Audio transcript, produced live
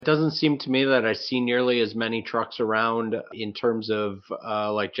It doesn't seem to me that I see nearly as many trucks around in terms of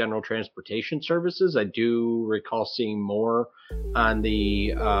like general transportation services. I do recall seeing more on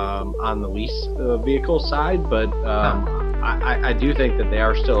the lease vehicle side, but I do think that they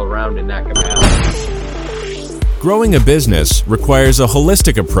are still around in that capacity. Growing a business requires a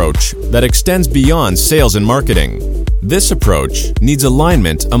holistic approach that extends beyond sales and marketing. This approach needs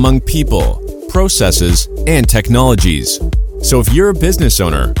alignment among people, processes, and technologies. So if you're a business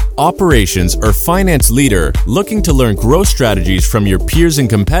owner, operations, or finance leader looking to learn growth strategies from your peers and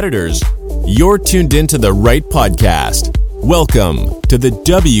competitors, you're tuned into the right podcast. Welcome to the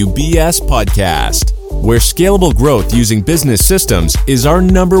WBS Podcast, where scalable growth using business systems is our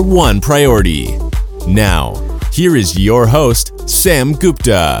number one priority. Now, here is your host, Sam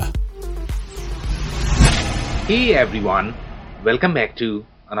Gupta. Hey everyone, welcome back to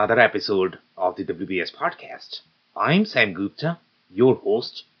another episode of the WBS Podcast. I'm Sam Gupta, your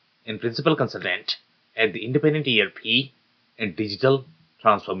host and principal consultant at the independent ERP and digital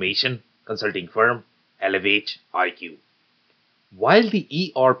transformation consulting firm Elevate IQ. While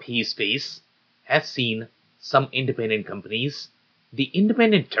the ERP space has seen some independent companies, the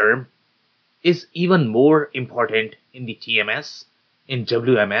independent term is even more important in the TMS and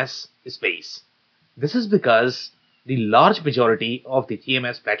WMS space. This is because the large majority of the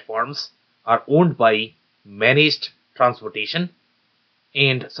TMS platforms are owned by managed transportation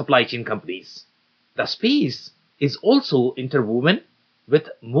and supply chain companies. The space is also interwoven with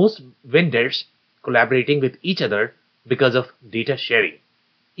most vendors collaborating with each other because of data sharing,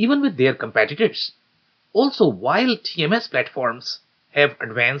 even with their competitors. Also, while TMS platforms have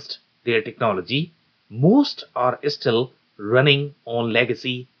advanced their technology, most are still running on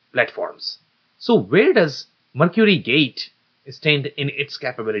legacy platforms. So where does MercuryGate stand in its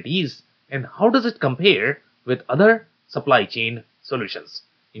capabilities, and how does it compare with other supply chain solutions?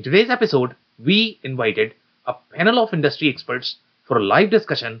 In today's episode, we invited a panel of industry experts for a live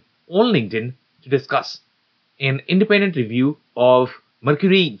discussion on LinkedIn to discuss an independent review of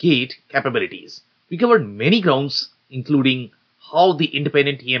MercuryGate capabilities. We covered many grounds, including how the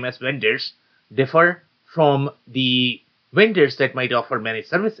independent TMS vendors differ from the vendors that might offer managed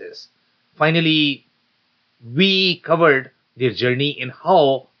services. Finally, we covered their journey in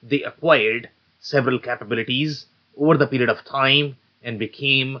how they acquired several capabilities over the period of time and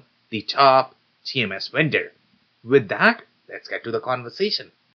became the top TMS vendor. With that, let's get to the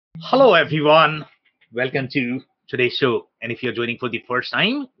conversation. Hello, everyone. Welcome to today's show. And if you're joining for the first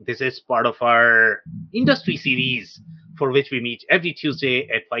time, this is part of our industry series for which we meet every Tuesday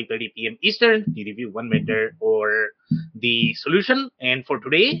at 5:30 p.m. Eastern. We review one vendor or the solution. And for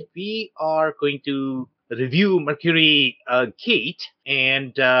today, we are going to review MercuryGate,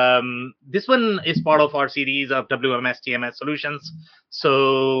 and this one is part of our series of WMS TMS solutions.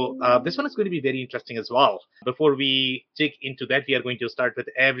 So this one is going to be very interesting as well. Before we dig into that, we are going to start with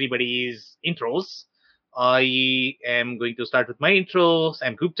everybody's intros. I am going to start with my intro.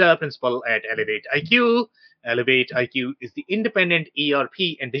 Sam Gupta, principal at Elevate IQ. Elevate IQ is the independent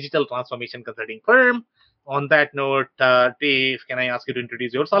ERP and digital transformation consulting firm. On that note, Dave, can I ask you to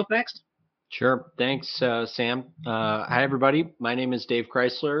introduce yourself next? Sure. Thanks, Sam. Hi, everybody. My name is Dave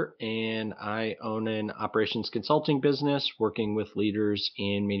Chrysler, and I own an operations consulting business working with leaders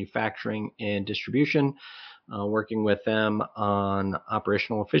in manufacturing and distribution, working with them on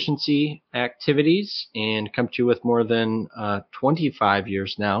operational efficiency activities, and come to you with more than 25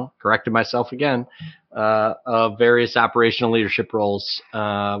 years now, corrected myself again, of various operational leadership roles,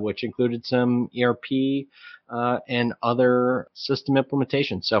 which included some ERP and other system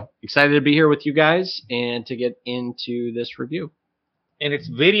implementation. So excited to be here with you guys and to get into this review. And it's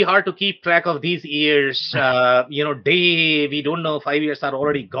very hard to keep track of these years. We don't know, 5 years are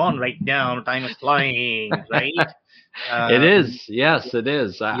already gone right now. Time is flying, right? It is. Yes, it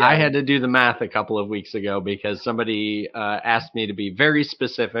is. I had to do the math a couple of weeks ago because somebody asked me to be very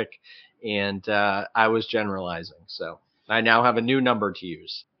specific, and I was generalizing. So I now have a new number to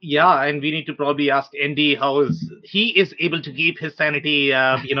use. Yeah, and we need to probably ask Andy how he is able to keep his sanity,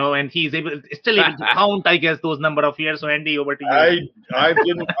 and he's still able to count, I guess, those number of years. So Andy, over to you. I've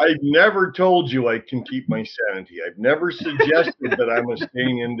never told you I can keep my sanity. I've never suggested that I'm a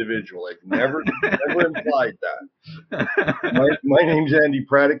staying individual. I've never implied that. My name's Andy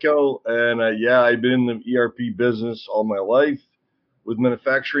Pratico, and I've been in the ERP business all my life with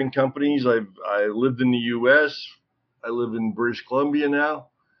manufacturing companies. I lived in the U.S. I live in British Columbia now,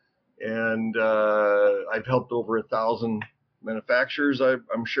 and I've helped over 1,000 manufacturers,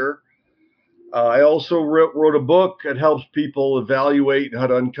 I'm sure. I also wrote a book that helps people evaluate how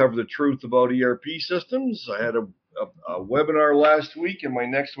to uncover the truth about ERP systems. I had a a webinar last week, and my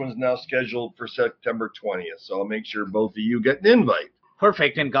next one's now scheduled for September 20th. So I'll make sure both of you get an invite.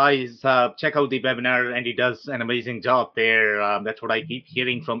 Perfect. And guys, check out the webinar. Andy does an amazing job there. That's what I keep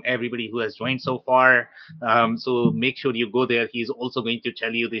hearing from everybody who has joined so far. So make sure you go there. He's also going to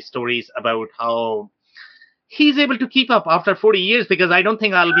tell you the stories about how he's able to keep up after 40 years, because I don't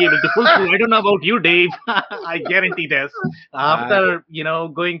think I'll be able to pull through. I don't know about you, Dave. I guarantee this. After,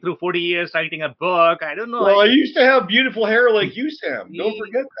 going through 40 years writing a book, I don't know. Well, I used to have beautiful hair like you, Sam. Don't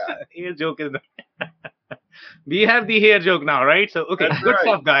forget that. Hair joke is we have the hair joke now, right? So, okay, That's good right.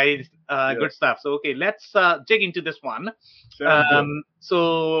 stuff, guys. Good stuff. So, okay, let's dig into this one.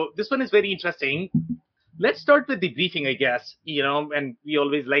 So this one is very interesting. Let's start with the briefing, I guess, and we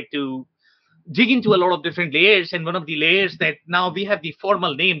always like to dig into a lot of different layers, and one of the layers that now we have the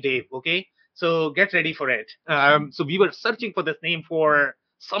formal name, Dave. Okay, so get ready for it. So we were searching for this name for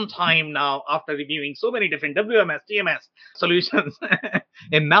some time now after reviewing so many different WMS, TMS solutions,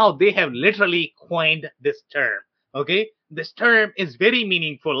 and now they have literally coined this term. Okay, this term is very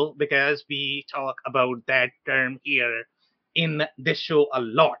meaningful because we talk about that term here in this show a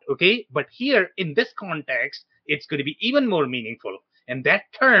lot. Okay, but here in this context, it's going to be even more meaningful. And that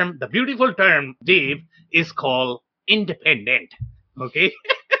term, the beautiful term, Dave, is called independent. Okay.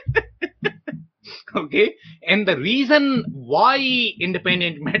 Okay. And the reason why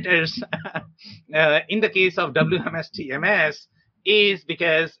independent matters in the case of WMS TMS is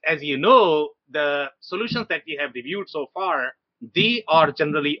because, as you know, the solutions that we have reviewed so far, they are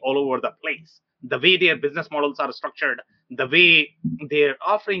generally all over the place. The way their business models are structured, the way their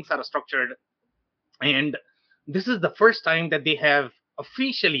offerings are structured. And this is the first time that they have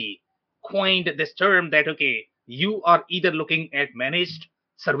officially coined this term that, okay, you are either looking at managed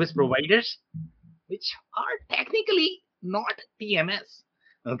service providers, which are technically not TMS.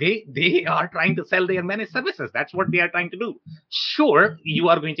 Okay, they are trying to sell their managed services. That's what they are trying to do. Sure, you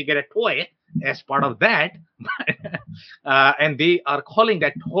are going to get a toy as part of that, and they are calling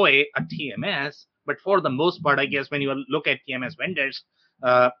that toy a TMS. But for the most part, I guess when you look at TMS vendors,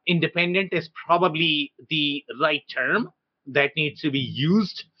 independent is probably the right term that needs to be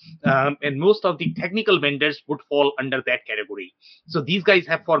used, and most of the technical vendors would fall under that category. So these guys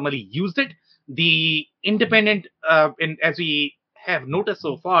have formally used it. The independent, and as we have noticed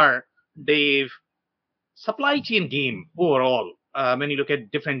so far, Dave, supply chain game overall, when you look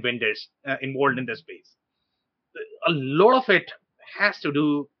at different vendors involved in this space, a lot of it has to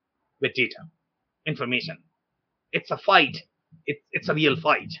do with data, information. It's a fight. It's a real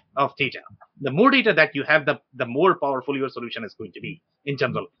fight of data. The more data that you have, the more powerful your solution is going to be in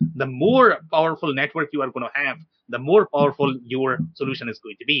general. The more powerful network you are going to have, the more powerful your solution is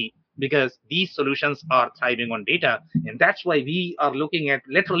going to be, because these solutions are thriving on data. And that's why we are looking at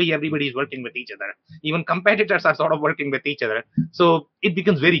literally everybody's working with each other. Even competitors are sort of working with each other. So it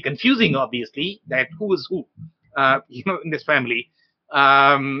becomes very confusing, obviously, that who is who, in this family.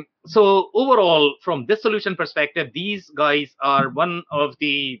 So overall, from this solution perspective, these guys are one of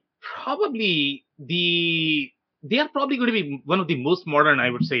the they are probably going to be one of the most modern, I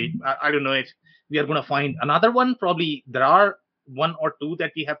would say. I don't know if we are going to find another one. Probably there are one or two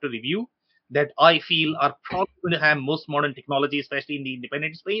that we have to review that I feel are probably going to have most modern technology, especially in the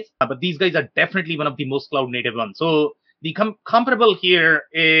independent space. But these guys are definitely one of the most cloud native ones. So the comparable here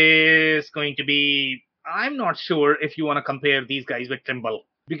is going to be, I'm not sure if you want to compare these guys with Trimble,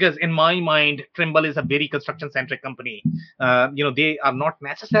 because in my mind, Trimble is a very construction centric company. They are not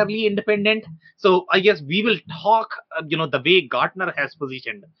necessarily independent. So I guess we will talk, the way Gartner has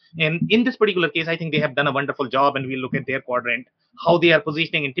positioned. And in this particular case, I think they have done a wonderful job, and we'll look at their quadrant, how they are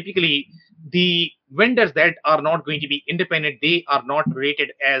positioning. And typically the vendors that are not going to be independent, they are not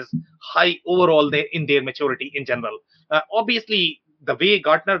rated as high overall in their maturity in general. Obviously, the way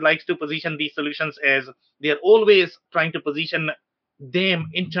Gartner likes to position these solutions is they're always trying to position them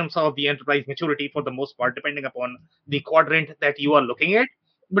in terms of the enterprise maturity for the most part, depending upon the quadrant that you are looking at.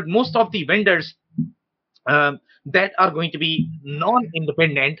 But most of the vendors that are going to be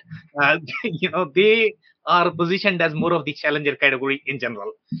non-independent, they are positioned as more of the challenger category in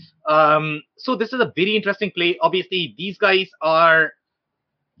general. So this is a very interesting play. Obviously, these guys are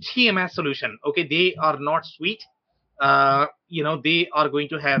TMS solution. Okay, they are not suite. They are going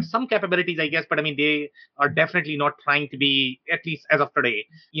to have some capabilities, I guess, but I mean, they are definitely not trying to be, at least as of today,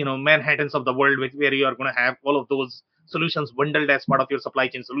 Manhattans of the world, where you are going to have all of those solutions bundled as part of your supply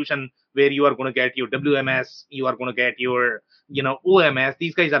chain solution, where you are going to get your WMS, you are going to get your, OMS.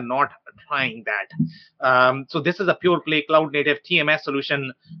 These guys are not trying that. So this is a pure play cloud native TMS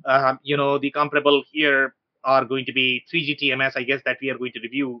solution. The comparable here are going to be 3G TMS, I guess, that we are going to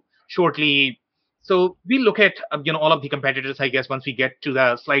review shortly. So we look at all of the competitors, I guess, once we get to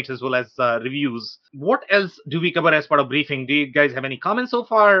the slides as well as reviews. What else do we cover as part of briefing? Do you guys have any comments so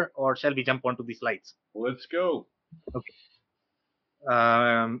far, or shall we jump onto the slides? Let's go. Okay.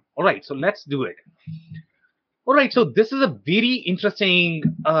 All right, so let's do it. All right, so this is a very interesting,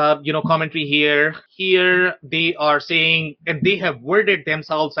 commentary here. Here they are saying, and they have worded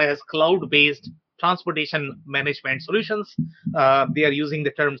themselves as cloud-based transportation management solutions. They are using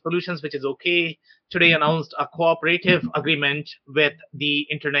the term solutions, which is okay. Today announced a cooperative agreement with the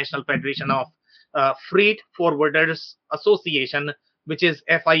International Federation of Freight Forwarders Association, which is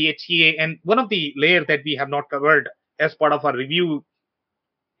FIATA. And one of the layers that we have not covered as part of our review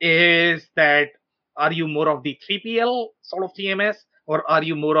is that, are you more of the 3PL sort of TMS, or are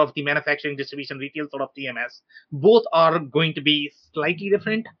you more of the manufacturing, distribution, retail sort of TMS? Both are going to be slightly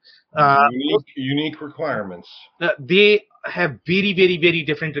different. Unique requirements. They have very, very, very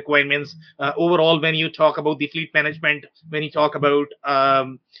different requirements. Overall, when you talk about the fleet management, when you talk about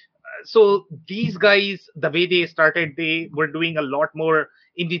so these guys, the way they started, they were doing a lot more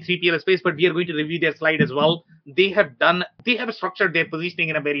in the 3PL space, but we are going to review their slide as well. They have structured their positioning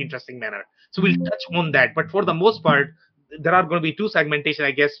in a very interesting manner. So we'll touch on that. But for the most part, there are going to be two segmentation,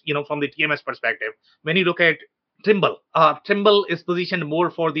 I guess, from the TMS perspective. When you look at Trimble. Trimble is positioned more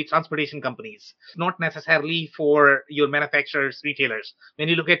for the transportation companies, not necessarily for your manufacturers, retailers. When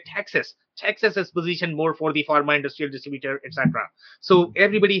you look at Texas is positioned more for the pharma, industrial distributor, etc. So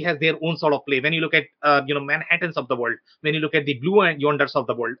everybody has their own sort of play. When you look at Manhattans of the world, when you look at the Blue Yonders of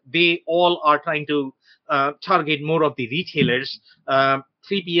the world, they all are trying to target more of the retailers.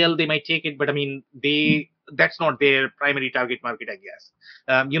 3PL, they might take it, but I mean, that's not their primary target market, I guess.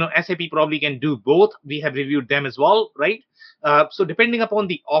 SAP probably can do both. We have reviewed them as well, right? So depending upon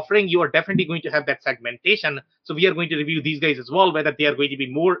the offering, you are definitely going to have that segmentation. So we are going to review these guys as well, whether they are going to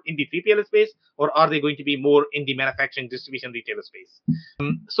be more in the 3PL space, or are they going to be more in the manufacturing, distribution, retailer space.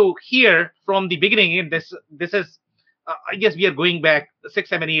 So here, from the beginning, this is, I guess we are going back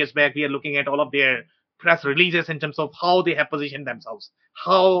 6-7 years back. We are looking at all of their press releases in terms of how they have positioned themselves,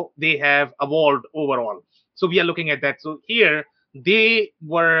 how they have evolved overall. So we are looking at that. So here they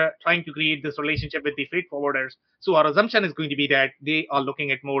were trying to create this relationship with the freight forwarders. So our assumption is going to be that they are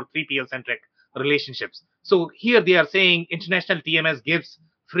looking at more 3PL centric relationships. So here they are saying international TMS gives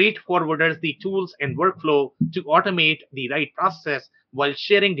freight forwarders the tools and workflow to automate the right process while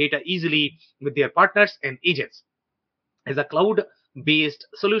sharing data easily with their partners and agents. As a cloud-based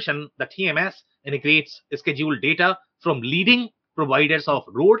solution, the TMS integrates scheduled data from leading providers of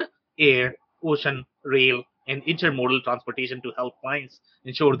road, air, ocean, rail, and intermodal transportation to help clients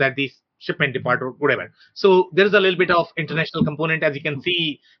ensure that these shipment depart or whatever. So there is a little bit of international component, as you can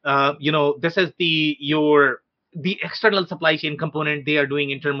see. This is the external supply chain component. They are doing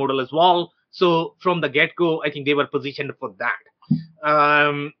intermodal as well. So from the get-go, I think they were positioned for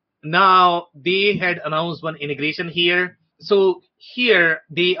that. Now they had announced one integration here. So here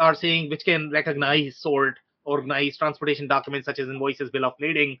they are saying which can recognize, sort, organize transportation documents such as invoices, bill of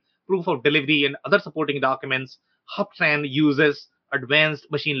lading, proof of delivery, and other supporting documents. HubTran uses advanced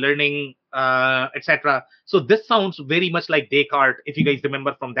machine learning, etc. So this sounds very much like Descartes, if you guys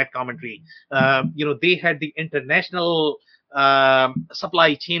remember from that commentary. They had the international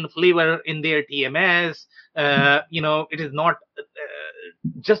supply chain flavor in their TMS. It is not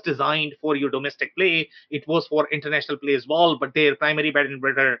just designed for your domestic play. It was for international play as well, but their primary bread and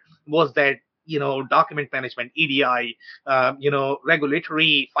butter was that document management, EDI,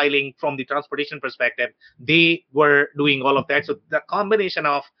 regulatory filing from the transportation perspective. They were doing all of that. So the combination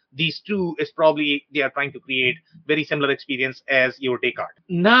of these two is probably they are trying to create very similar experience as your Descartes.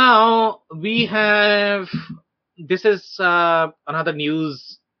 Now we have, this is another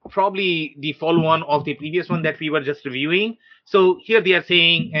news, probably the follow-on of the previous one that we were just reviewing. So here they are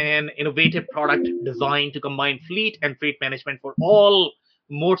saying an innovative product designed to combine fleet and freight management for all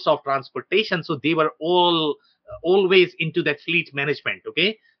modes of transportation. So they were always into that fleet management.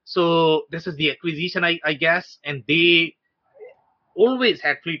 Okay, so this is the acquisition, I guess, and they always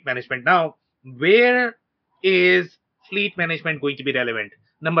had fleet management. Now, where is fleet management going to be relevant?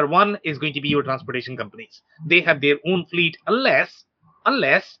 Number one is going to be your transportation companies. They have their own fleet, unless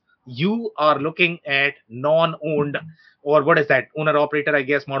you are looking at non-owned, or what is that, owner operator, I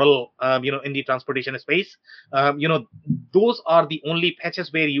guess, model, in the transportation space. Those are the only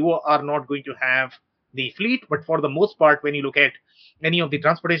patches where you are not going to have the fleet. But for the most part, when you look at any of the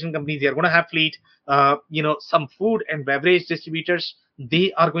transportation companies, they are going to have fleet. Some food and beverage distributors,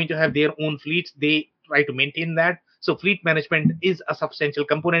 they are going to have their own fleets. They try to maintain that. So fleet management is a substantial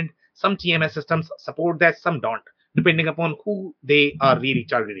component. Some TMS systems support that, some don't, depending upon who they are really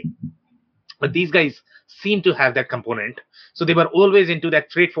targeting. But these guys seem to have that component. So they were always into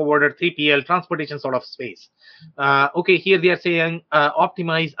that freight forwarder, 3PL, transportation sort of space. Okay, here they are saying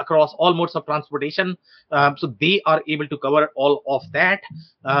optimize across all modes of transportation. So they are able to cover all of that.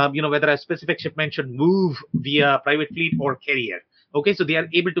 Whether a specific shipment should move via private fleet or carrier. Okay, so they are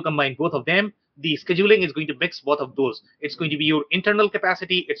able to combine both of them. The scheduling is going to mix both of those. It's going to be your internal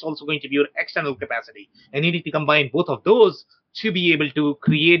capacity. It's also going to be your external capacity. And you need to combine both of those to be able to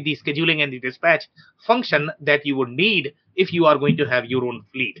create the scheduling and the dispatch function that you would need if you are going to have your own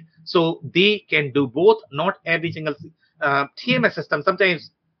fleet. So they can do both. Not every single TMS system. Sometimes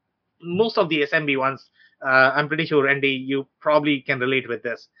most of the SMB ones, I'm pretty sure, Andy, you probably can relate with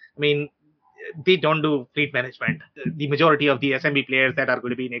this. I mean, they don't do fleet management. The majority of the SMB players that are going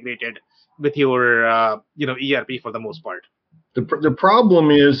to be integrated with your ERP for the most part. The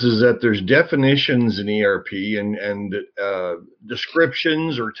problem is that there's definitions in ERP and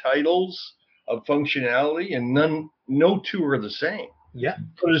descriptions or titles of functionality, and no two are the same. Yeah.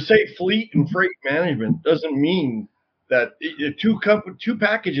 So to say fleet and freight management doesn't mean that two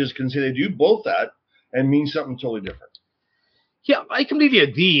packages can say they do both that and mean something totally different. Yeah, I completely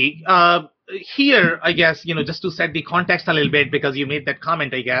agree. Here, I guess, just to set the context a little bit, because you made that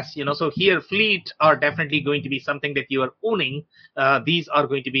comment, I guess, so here fleet are definitely going to be something that you are owning. These are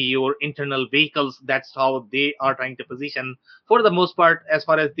going to be your internal vehicles. That's how they are trying to position for the most part. As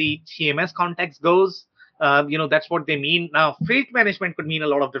far as the TMS context goes, that's what they mean. Now, freight management could mean a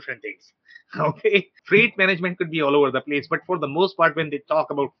lot of different things. Okay, freight management could be all over the place, but for the most part, when they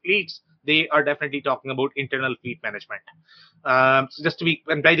talk about fleets, they are definitely talking about internal fleet management. So just to be,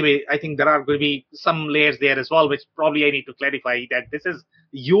 and by the way, I think there are going to be some layers there as well, which probably I need to clarify that this is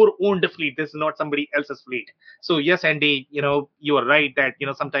your own fleet. This is not somebody else's fleet. So yes, Andy, you are right that,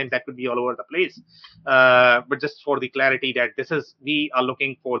 sometimes that could be all over the place. But just for the clarity that we are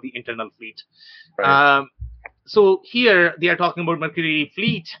looking for the internal fleet. Right. So here they are talking about Mercury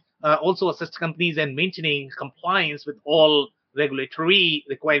Fleet, also assist companies in maintaining compliance with all regulatory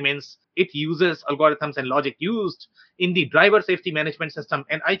requirements. It uses algorithms and logic used in the driver safety management system.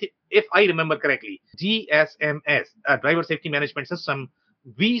 And I think, if I remember correctly, GSMS, driver safety management system,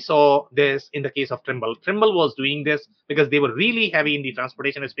 we saw this in the case of Trimble. Trimble was doing this because they were really heavy in the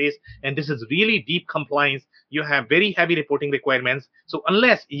transportation space, and this is really deep compliance. You have very heavy reporting requirements. So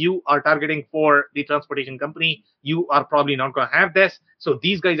unless you are targeting for the transportation company, you are probably not going to have this. So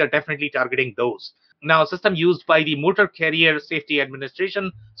these guys are definitely targeting those. Now, system used by the Motor Carrier Safety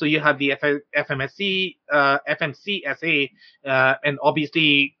Administration. So you have the FMCSA, and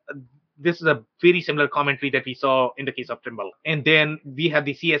obviously this is a very similar commentary that we saw in the case of Trimble. And then we have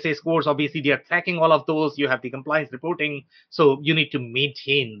the CSA scores. Obviously, they are tracking all of those. You have the compliance reporting. So you need to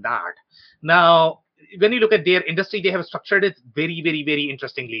maintain that. Now, when you look at their industry, they have structured it very, very, very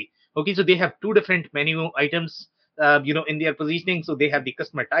interestingly. Okay, so they have two different menu items, in their positioning. So they have the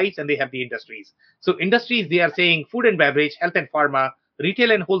customer types and they have the industries. So industries, they are saying food and beverage, health and pharma,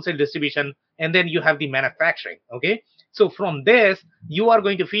 retail and wholesale distribution, and then you have the manufacturing. Okay. So from this, you are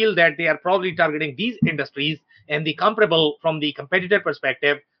going to feel that they are probably targeting these industries, and the comparable from the competitor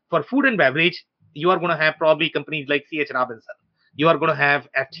perspective for food and beverage, you are going to have probably companies like C.H. Robinson. You are going to have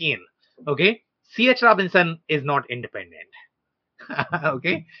FTN. Okay. C.H. Robinson is not independent.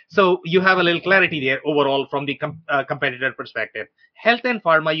 Okay. So you have a little clarity there overall from the competitor perspective. Health and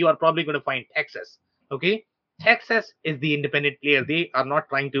pharma, you are probably going to find Texas. Okay. Texas is the independent player. They are not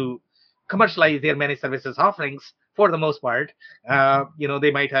trying to commercialize their managed services offerings for the most part.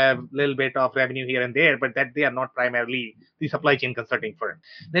 They might have a little bit of revenue here and there, but that they are not primarily the supply chain consulting firm.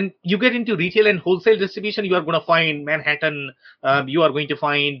 Then you get into retail and wholesale distribution. You are going to find Manhattan. You are going to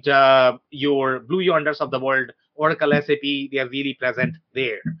find your Blue Yonders of the world, Oracle, SAP. They are really present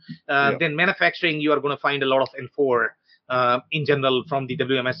there. Then manufacturing, you are going to find a lot of Infor in general from the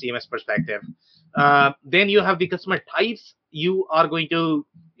WMS TMS perspective. Then you have the customer types. You are going to,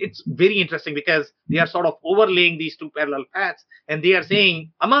 it's very interesting because they are sort of overlaying these two parallel paths, and they are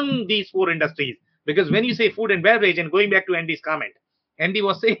saying among these four industries, because when you say food and beverage, and going back to Andy's comment, Andy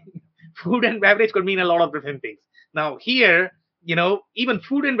was saying food and beverage could mean a lot of different things. Now here, even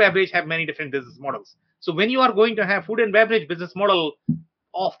food and beverage have many different business models. So when you are going to have food and beverage business model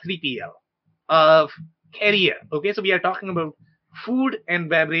of 3PL, of carrier, okay, so we are talking about food and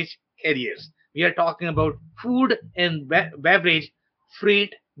beverage carriers. We are talking about food and beverage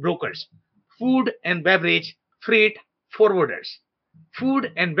freight brokers, food and beverage freight forwarders,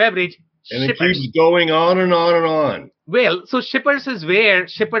 food and beverage and shippers. It keeps going on and on and on. Well, so shippers is where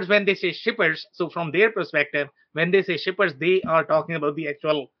shippers, when they say shippers, so from their perspective, when they say shippers, they are talking about the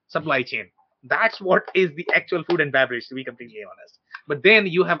actual supply chain. That's what is the actual food and beverage, to be completely honest. But then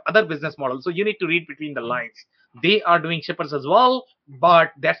you have other business models. So you need to read between the lines. They are doing shippers as well,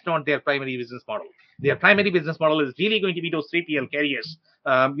 but that's not their primary business model. Their primary business model is really going to be those 3PL carriers,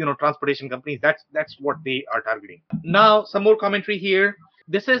 transportation companies. That's what they are targeting. Now, some more commentary here.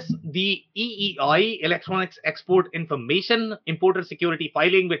 This is the EEI, Electronics Export Information, Importer Security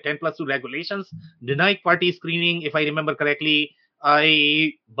Filing with 10+2 regulations, denied party screening. If I remember correctly,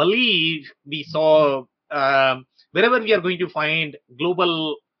 I believe we saw wherever we are going to find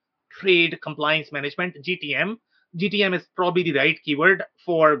global trade compliance management, GTM. GTM is probably the right keyword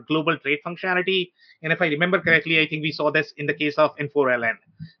for global trade functionality. And if I remember correctly, I think we saw this in the case of Infor-LN,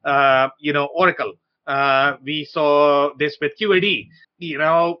 Oracle. We saw this with QAD,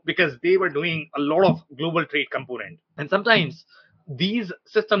 because they were doing a lot of global trade component. And sometimes these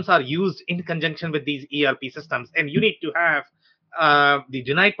systems are used in conjunction with these ERP systems, and you need to have the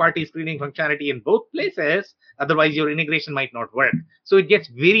denied party screening functionality in both places. Otherwise, your integration might not work. So it gets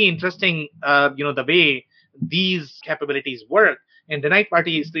very interesting, the way these capabilities work. And denied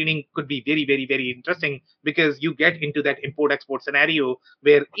party screening could be very, very, very interesting, because you get into that import-export scenario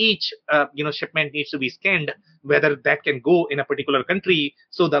where each shipment needs to be scanned, whether that can go in a particular country.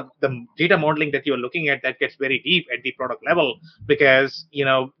 So the data modeling that you're looking at, that gets very deep at the product level, because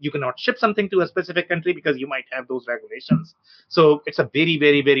you cannot ship something to a specific country because you might have those regulations. So it's a very,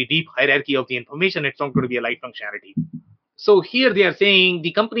 very, very deep hierarchy of the information. It's not going to be a light functionality. So here they are saying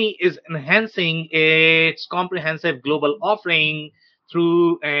the company is enhancing its comprehensive global offering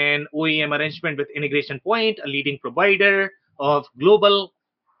through an OEM arrangement with Integration Point, a leading provider of global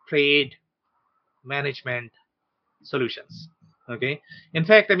trade management solutions. Okay. In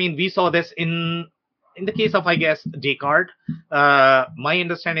fact, we saw this in the case of, I guess, Descartes. My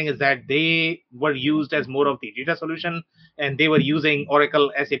understanding is that they were used as more of the data solution, and they were using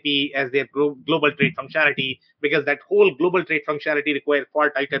Oracle SAP as their global trade functionality, because that whole global trade functionality required far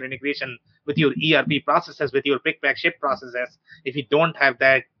tighter integration with your ERP processes, with your pick, pack, ship processes. If you don't have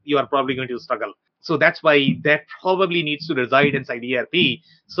that, you are probably going to struggle. So that's why that probably needs to reside inside ERP.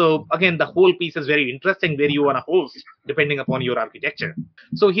 So again, the whole piece is very interesting where you want to host depending upon your architecture.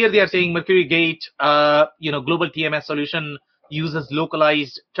 So here they are saying MercuryGate, global TMS solution uses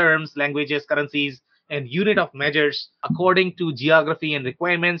localized terms, languages, currencies, and unit of measures according to geography and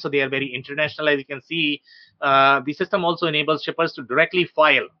requirements. So they are very international, as you can see. The system also enables shippers to directly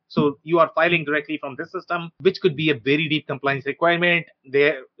file. So you are filing directly from this system, which could be a very deep compliance requirement.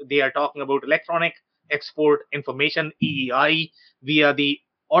 They are talking about electronic export information, EEI, via the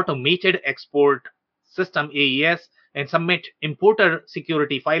automated export system, AES, and submit importer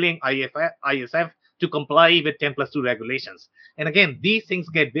security filing, ISF, to comply with 10+2 regulations. And again, these things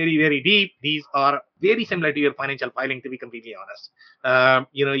get very, very deep. These are very similar to your financial filing, to be completely honest.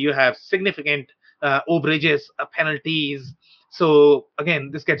 You have significant overages, penalties. So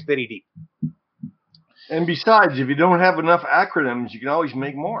again, this gets very deep. And besides, if you don't have enough acronyms, you can always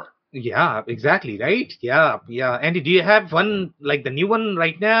make more. Yeah, exactly, right? Yeah. Andy, do you have one, like the new one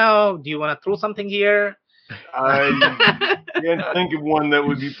right now? Do you want to throw something here? I can't think of one that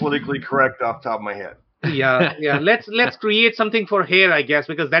would be politically correct off the top of my head. Yeah. Let's create something for hair, I guess,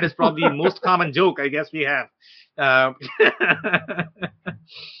 because that is probably the most common joke I guess we have.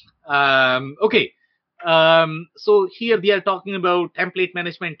 Okay. So here they are talking about template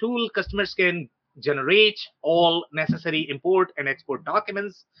management tool. Customers can generate all necessary import and export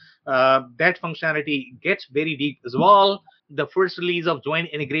documents. That functionality gets very deep as well. The first release of joint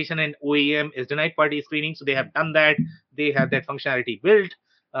integration and OEM is denied party screening. So they have done that. They have that functionality built.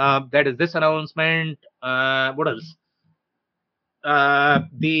 That is this announcement. What else?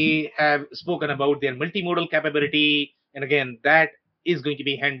 They have spoken about their multimodal capability. And again, that is going to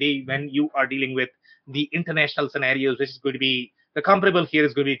be handy when you are dealing with the international scenarios, which is going to be the comparable here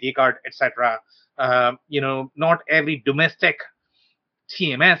is going to be Descartes, etc. Not every domestic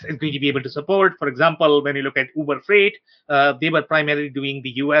TMS is going to be able to support. For example, when you look at Uber Freight, they were primarily doing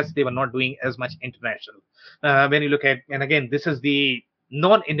the US. They were not doing as much international. When you look at, and again, this is the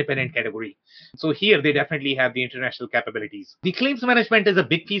non-independent category. So here they definitely have the international capabilities. The claims management is a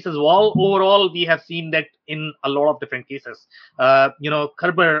big piece as well. Overall, we have seen that in a lot of different cases.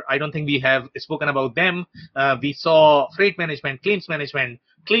 Kerber, I don't think we have spoken about them. We saw freight management, claims management.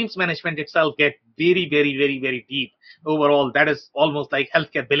 Claims management itself get very, very, very, very deep. Overall, that is almost like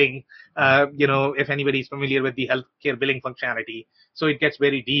healthcare billing, if anybody is familiar with the healthcare billing functionality. So it gets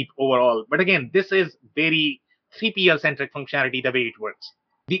very deep overall. But again, this is very 3PL-centric functionality, the way it works.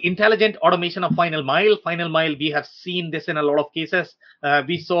 The intelligent automation of final mile. Final mile, we have seen this in a lot of cases.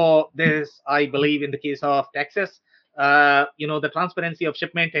 We saw this, I believe, in the case of Texas. The transparency of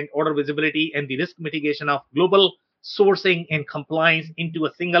shipment and order visibility and the risk mitigation of global sourcing and compliance into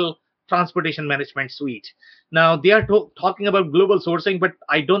a single transportation management suite. Now they are talking about global sourcing, but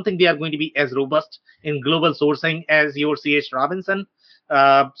I don't think they are going to be as robust in global sourcing as your CH Robinson.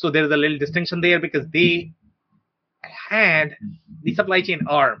 So there is a little distinction there because they had the supply chain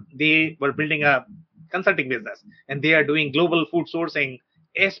arm. They were building a consulting business and they are doing global food sourcing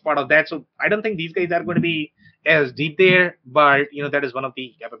as part of that. So I don't think these guys are going to be as deep there, but that is one of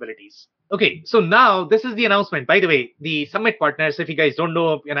the capabilities. Okay, so now this is the announcement. By the way, the summit partners, if you guys don't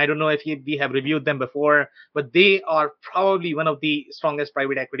know, and I don't know if we have reviewed them before, but they are probably one of the strongest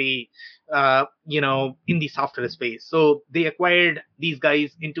private equity, in the software space. So they acquired these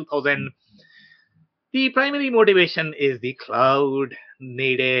guys in 2000. The primary motivation is the cloud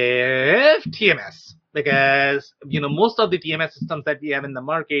native TMS because most of the TMS systems that we have in the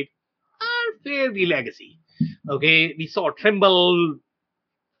market are fairly legacy. Okay, we saw Trimble,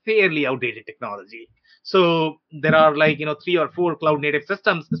 fairly outdated technology. So there are 3 or 4 cloud native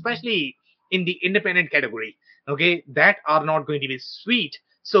systems, especially in the independent category, okay, that are not going to be sweet.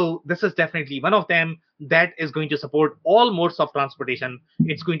 So this is definitely one of them that is going to support all modes of transportation.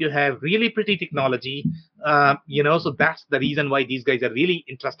 It's going to have really pretty technology, so that's the reason why these guys are really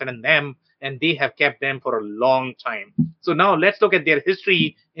interested in them, and they have kept them for a long time. So now let's look at their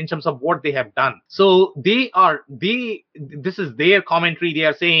history in terms of what they have done. So this is their commentary. They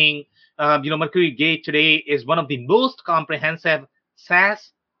are saying, MercuryGate today is one of the most comprehensive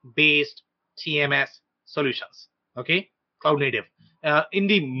SaaS-based TMS solutions. Okay, cloud native. In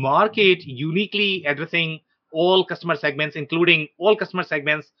the market, uniquely addressing all customer segments, including all customer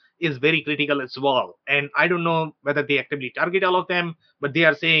segments, is very critical as well. And I don't know whether they actively target all of them, but they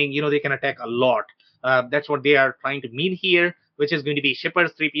are saying, they can attack a lot. That's what they are trying to mean here, which is going to be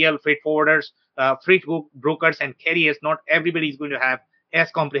shippers, 3PL, freight forwarders, freight brokers, and carriers. Not everybody is going to have as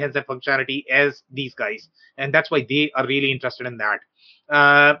comprehensive functionality as these guys. And that's why they are really interested in that.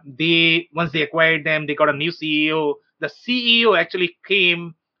 Once they acquired them, they got a new CEO. The CEO actually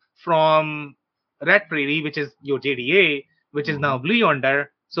came from Red Prairie, which is your JDA, which is now Blue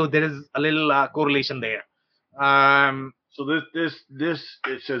Yonder. So there is a little correlation there. So this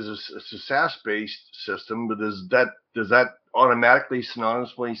it says it's a SaaS-based system, but does that automatically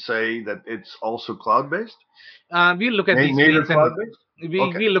synonymously say that it's also cloud-based? We'll look at these screens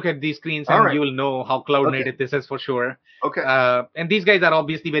and we'll look at these screens and you will know how cloud native this is for sure. Okay. And these guys are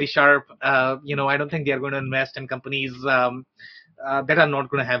obviously very sharp. I don't think they are going to invest in companies that are not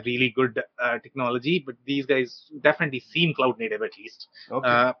going to have really good technology, but these guys definitely seem cloud native at least,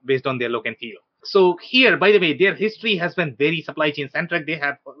 based on their look and feel. So here, by the way, their history has been very supply chain centric. They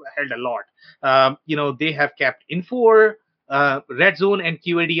have held a lot. They have kept Infor, Red Zone and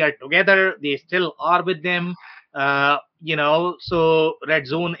QAD are together. They still are with them. So Red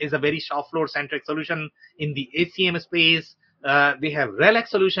Zone is a very shop floor centric solution in the ACM space. They have Relic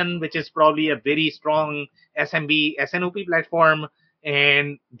solution, which is probably a very strong SMB, SNOP platform.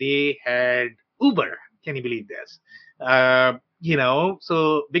 And they had Uber. Can you believe this?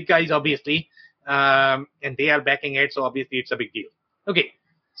 So big guys, obviously. And they are backing it. So obviously it's a big deal. Okay.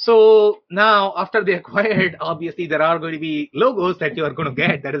 So now after they acquired, obviously there are going to be logos that you are going to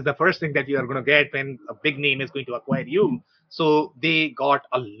get. That is the first thing that you are going to get when a big name is going to acquire you. So they got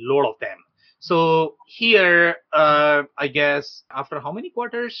a lot of them. So here, I guess after how many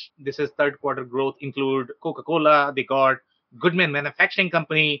quarters? This is third quarter growth include Coca-Cola. They got Goodman Manufacturing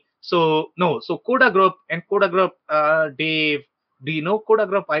Company. So Coda Group, Dave, do you know Coda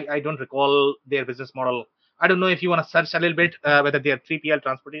Group? I don't recall their business model. I don't know if you want to search a little bit whether they are 3PL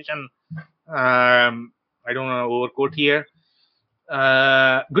transportation. I don't want to overquote here.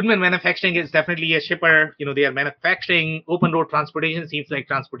 Goodman Manufacturing is definitely a shipper. They are manufacturing. Open road transportation seems like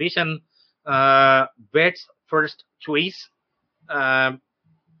transportation. Vet's First Choice. I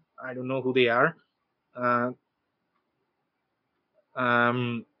don't know who they are.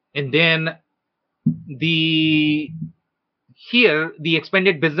 And then the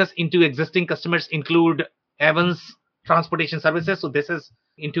expanded business into existing customers include Evans Transportation Services. So this is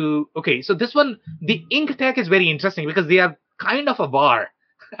into, okay. So this one, the Ink Tech is very interesting because they are kind of a VAR.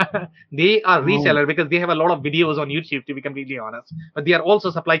 They are reseller because they have a lot of videos on YouTube, to be completely honest. But they are also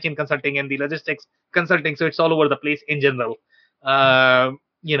supply chain consulting and the logistics consulting. So it's all over the place in general. But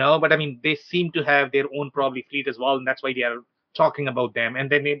I mean, they seem to have their own probably fleet as well. And that's why they are talking about them. And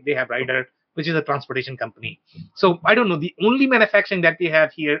then they have Ryder, which is a transportation company. So I don't know. The only manufacturing that they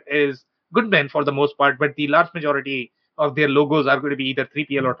have here is Goodman for the most part, but the large majority of their logos are going to be either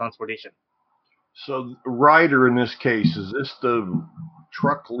 3PL or transportation. So Ryder in this case, is this the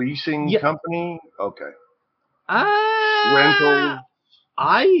truck leasing company? Okay. Rental.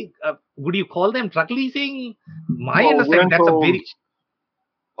 would you call them truck leasing? My Well, understanding, that's a very... rentals,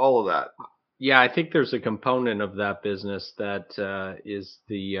 all of that. Yeah, I think there's a component of that business that is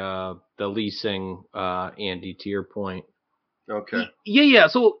the leasing, Andy, to your point. Okay. Yeah.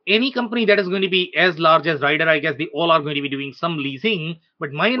 So any company that is going to be as large as Ryder, I guess they all are going to be doing some leasing.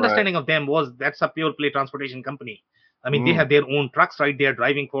 But my understanding of them was that's a pure play transportation company. I mean, they have their own trucks, right? They are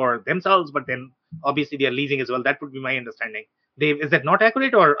driving for themselves, but then obviously they are leasing as well. That would be my understanding. Dave, is that not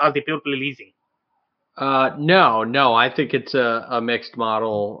accurate, or are they pure play leasing? No. I think it's a mixed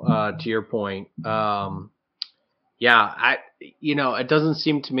model. To your point, yeah, it doesn't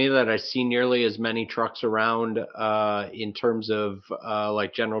seem to me that I see nearly as many trucks around in terms of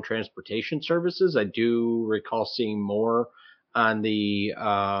like general transportation services. I do recall seeing more on the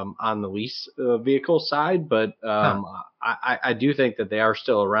lease vehicle side, but I do think that they are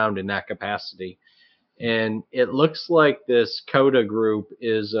still around in that capacity. And it looks like this Coda Group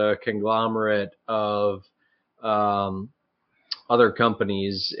is a conglomerate of other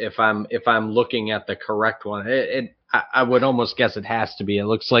companies. If I'm looking at the correct one, I would almost guess it has to be. It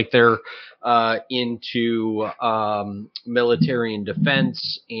looks like they're into military and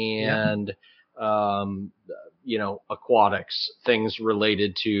defense and aquatics, things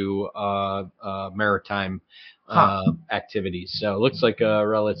related to maritime activities. So it looks like a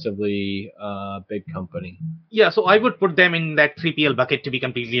relatively big company. Yeah, so I would put them in that 3PL bucket, to be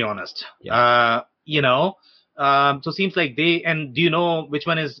completely honest. Yeah. So seems like they, and do you know which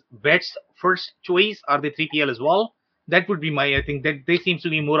one is Vet's first choice? Are they 3PL as well? That would be I think that they seems to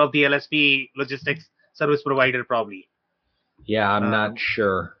be more of the LSP logistics service provider probably. Yeah, I'm not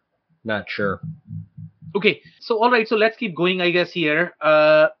sure. Okay, so all right, so let's keep going, I guess, here.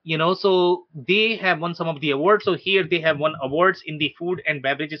 So they have won some of the awards. So here they have won awards in the food and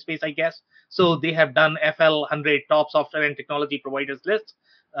beverage space, I guess. So they have done FL 100 top software and technology providers list.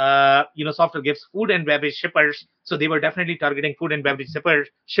 Software gives food and beverage shippers. So they were definitely targeting food and beverage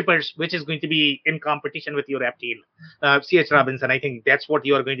shippers, which is going to be in competition with your Apteal, CH Robinson. I think that's what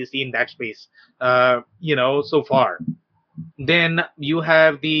you are going to see in that space, so far. Then you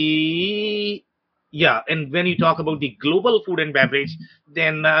have the... Yeah, and when you talk about the global food and beverage,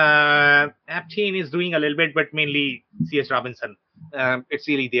 then Aptean is doing a little bit, but mainly C.S. Robinson. It's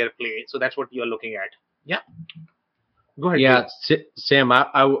really their play. So that's what you're looking at. Yeah. Go ahead. Yeah, Sam,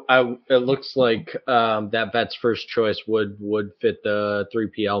 it looks like that Vet's first choice would fit the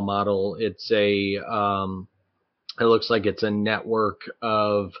 3PL model. It's it looks like it's a network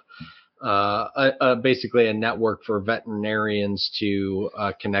of basically a network for veterinarians to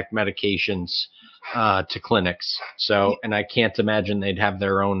connect medications to clinics. So, and I can't imagine they'd have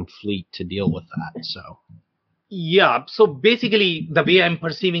their own fleet to deal with that. So, yeah. So basically, the way I'm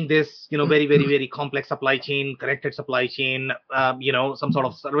perceiving this, very, very, very complex supply chain, connected supply chain, some sort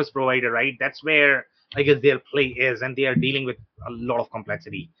of service provider, right? That's where I guess their play is, and they are dealing with a lot of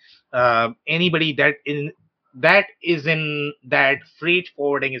complexity. Anybody that is in that freight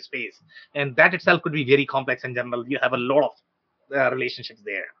forwarding space, and that itself could be very complex in general. You have a lot of relationships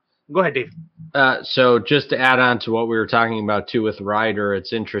there. Go ahead, Dave. So just to add on to what we were talking about too with Ryder,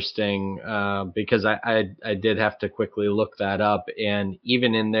 it's interesting because I did have to quickly look that up, and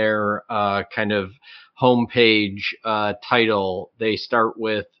even in their kind of homepage title, they start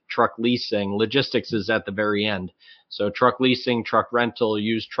with truck leasing. Logistics is at the very end. So truck leasing, truck rental,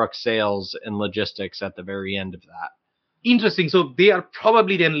 used truck sales, and logistics at the very end of that. Interesting. So they are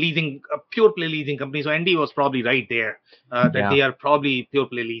probably then leasing, a pure play leasing company. So Andy was probably right there that they are probably pure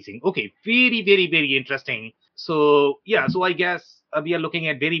play leasing. Okay. Very, very, very interesting. So yeah, so I guess we are looking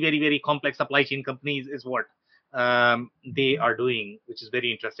at very, very, very complex supply chain companies is what they are doing, which is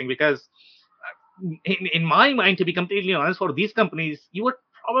very interesting because in my mind, to be completely honest, for these companies, you would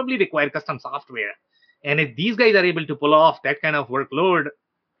probably require custom software. And if these guys are able to pull off that kind of workload,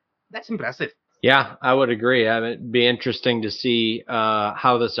 that's impressive. Yeah, I would agree. It'd be interesting to see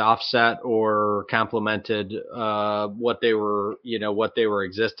how this offset or complemented what they were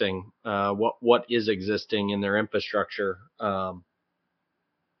existing, what is existing in their infrastructure.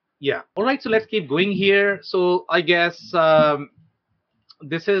 Yeah. All right. So let's keep going here. So I guess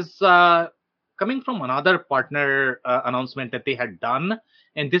this is coming from another partner announcement that they had done,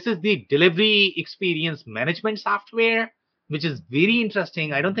 and this is the delivery experience management software, which is very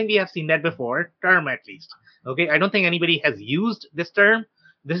interesting. I don't think we have seen that before, term at least. Okay, I don't think anybody has used this term.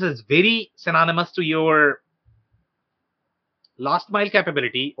 This is very synonymous to your last mile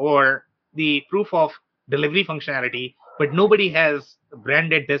capability or the proof of delivery functionality, but nobody has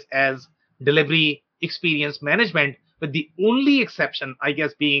branded this as delivery experience management, with the only exception, I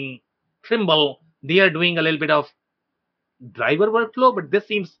guess, being Trimble. They are doing a little bit of driver workflow, but this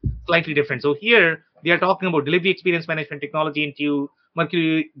seems slightly different. So here they are talking about delivery experience management technology into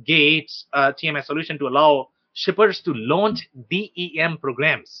MercuryGate's TMS solution to allow shippers to launch DEM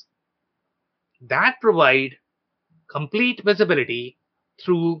programs that provide complete visibility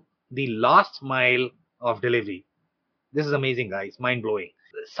through the last mile of delivery. This is amazing, guys, mind blowing.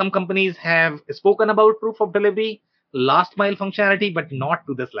 Some companies have spoken about proof of delivery, last mile functionality, but not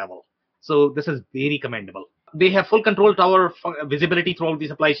to this level. So this is very commendable. They have full control tower visibility throughout the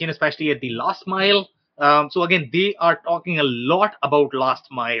supply chain, especially at the last mile. So again, they are talking a lot about last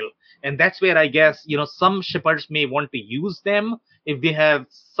mile, and that's where I guess some shippers may want to use them if they have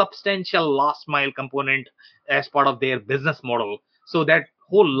substantial last mile component as part of their business model. So that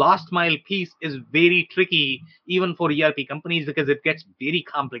whole last mile piece is very tricky even for ERP companies because it gets very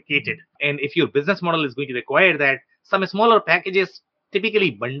complicated. And if your business model is going to require that, some smaller packages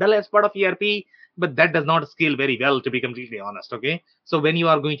typically bundle as part of ERP, but that does not scale very well, to be completely honest. Okay, so when you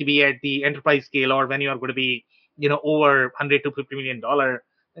are going to be at the enterprise scale, or when you are going to be over 100 to 50 million dollar,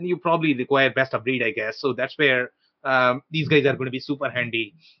 then you probably require best of breed, I guess. So that's where these guys are going to be super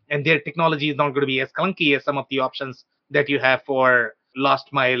handy, and their technology is not going to be as clunky as some of the options that you have for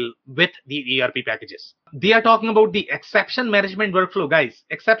last mile with the ERP packages. They are talking about the exception management workflow, guys.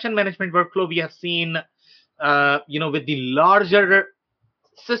 Exception management workflow we have seen with the larger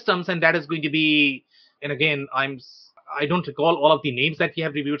systems, and that is going to be, and again, I don't recall all of the names that we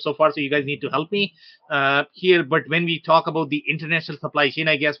have reviewed so far, so you guys need to help me here. But when we talk about the international supply chain,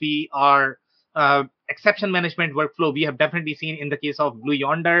 I guess we are exception management workflow we have definitely seen in the case of Blue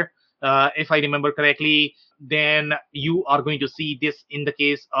Yonder, if I remember correctly. Then you are going to see this in the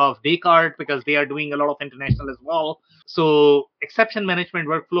case of Descartes, because they are doing a lot of international as well. So exception management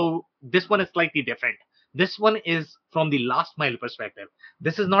workflow, this one is slightly different. This one is from the last mile perspective.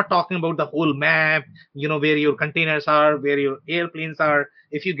 This is not talking about the whole map, where your containers are, where your airplanes are.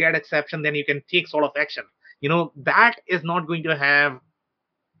 If you get exception, then you can take sort of action. That is not going to have,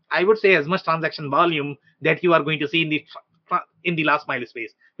 I would say, as much transaction volume that you are going to see in the last mile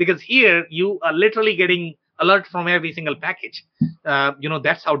space, because here you are literally getting alert from every single package.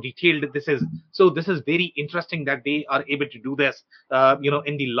 That's how detailed this is. So this is very interesting that they are able to do this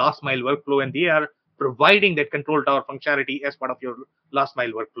in the last mile workflow, and they are providing that control tower functionality as part of your last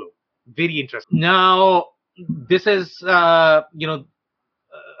mile workflow. Very interesting. Now this is another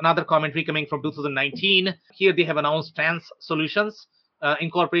commentary coming from 2019. Here they have announced Trans Solutions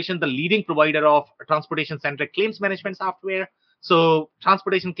Incorporation, the leading provider of transportation-centric claims management software. So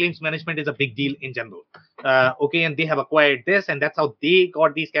transportation claims management is a big deal in general. Okay, and they have acquired this, and that's how they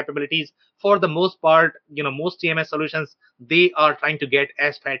got these capabilities. For the most part, most TMS solutions, they are trying to get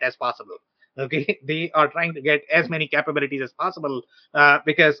as fat as possible. Okay, they are trying to get as many capabilities as possible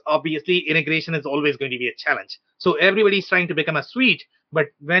because obviously integration is always going to be a challenge. So everybody's trying to become a suite, but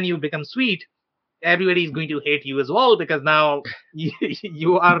when you become suite, everybody is going to hate you as well, because now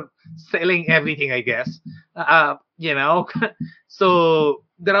you are selling everything, I guess. So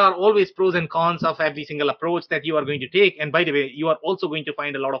there are always pros and cons of every single approach that you are going to take. And by the way, you are also going to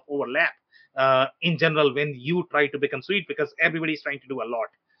find a lot of overlap in general when you try to become suite, because everybody is trying to do a lot.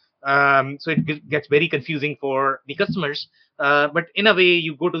 So it gets very confusing for the customers. But in a way,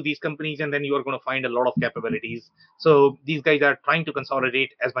 you go to these companies and then you are going to find a lot of capabilities. So these guys are trying to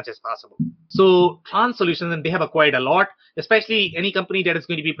consolidate as much as possible. So Trans Solutions, and they have acquired a lot, especially any company that is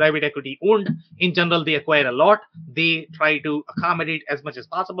going to be private equity owned. In general, they acquire a lot. They try to accommodate as much as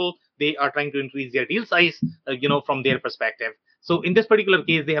possible. They are trying to increase their deal size, from their perspective. So in this particular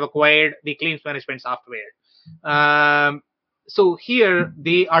case, they have acquired the claims management software. So here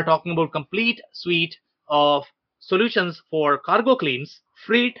they are talking about complete suite of solutions for cargo claims,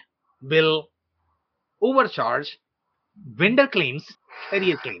 freight bill, overcharge, vendor claims,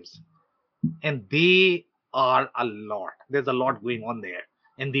 carrier claims, and they are a lot. There's a lot going on there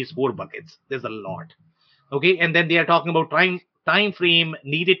in these 4 buckets. There's a lot. Okay, and then they are talking about time frame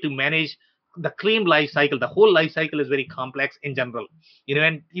needed to manage the claim life cycle. The whole life cycle is very complex in general,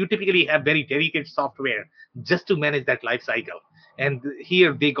 and you typically have very dedicated software just to manage that life cycle. And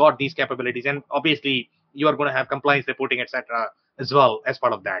here they got these capabilities, and obviously you are going to have compliance reporting, etc., as well as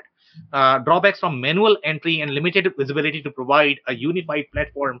part of that. Drawbacks from manual entry and limited visibility to provide a unified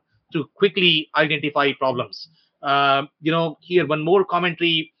platform to quickly identify problems. Here one more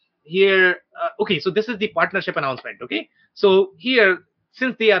commentary here. Okay, so this is the partnership announcement. Okay, so here,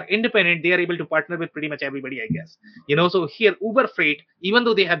 since they are independent, they are able to partner with pretty much everybody, I guess. So here Uber Freight, even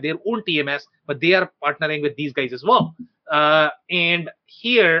though they have their own TMS, but they are partnering with these guys as well. And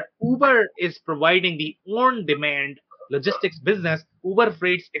here Uber is providing the on-demand logistics business, Uber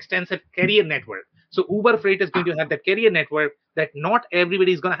Freight's extensive carrier network. So Uber Freight is going to have that carrier network that not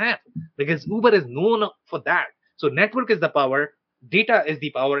everybody is going to have, because Uber is known for that. So network is the power, data is the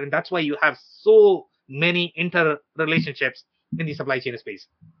power, and that's why you have so many interrelationships in the supply chain space.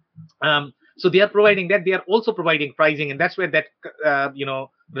 So they are providing that. They are also providing pricing, and that's where that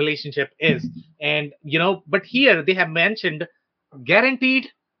relationship is. And but here they have mentioned guaranteed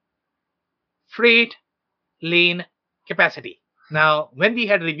freight lane capacity. Now, when we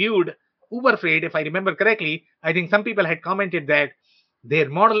had reviewed Uber Freight, if I remember correctly, I think some people had commented that their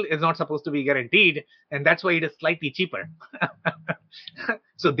model is not supposed to be guaranteed, and that's why it is slightly cheaper.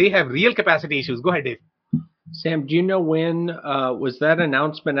 So they have real capacity issues. Go ahead, Dave. Sam, do you know when was that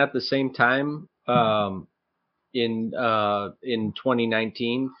announcement at the same time in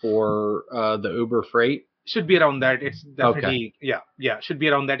 2019 for the Uber Freight? Should be around that. It's definitely okay. Should be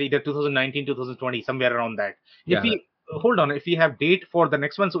around that, either 2019, 2020, somewhere around that. If we hold on, if we have date for the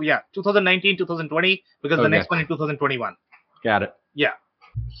next one, so 2019, 2020, because the next one in 2021. Got it. Yeah.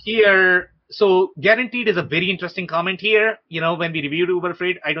 Here, so guaranteed is a very interesting comment here. When we reviewed Uber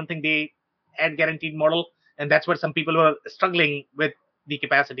Freight, I don't think they had guaranteed model, and that's what some people were struggling with the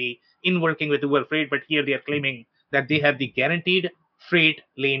capacity in working with Uber Freight. But here they are claiming that they have the guaranteed freight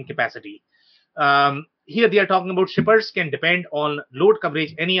lane capacity. Here they are talking about shippers can depend on load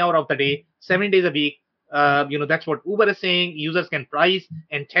coverage any hour of the day, 7 days a week. That's what Uber is saying. Users can price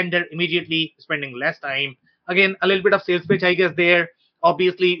and tender immediately, spending less time. Again, a little bit of sales pitch, I guess, there.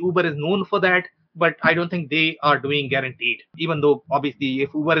 Obviously, Uber is known for that, but I don't think they are doing guaranteed. Even though, obviously,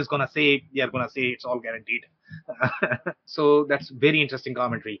 if Uber is going to say, they are going to say it's all guaranteed. So that's very interesting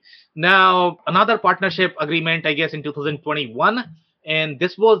commentary. Now, another partnership agreement, I guess, in 2021. And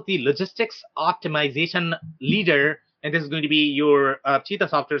this was the logistics optimization leader. And this is going to be your Cheetah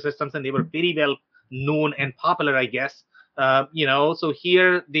Software Systems. And they were very well known and popular, I guess. So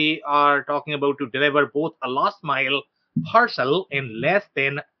here they are talking about to deliver both a last mile parcel and less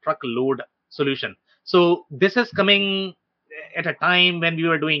than truckload solution. So this is coming at a time when we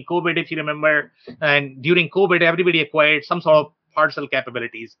were doing COVID, if you remember. And during COVID, everybody acquired some sort of parcel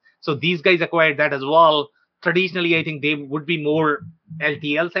capabilities. So these guys acquired that as well. Traditionally, I think they would be more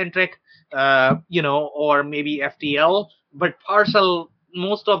LTL centric, or maybe FTL. But parcel,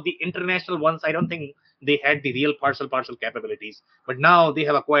 most of the international ones, I don't think they had the real parcel capabilities. But now they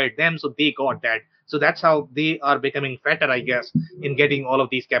have acquired them, so they got that. So that's how they are becoming fatter, I guess, in getting all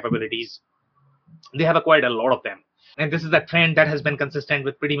of these capabilities. They have acquired a lot of them. And this is a trend that has been consistent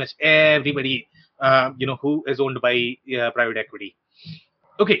with pretty much everybody, who is owned by private equity.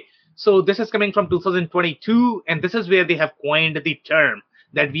 Okay. So this is coming from 2022, and this is where they have coined the term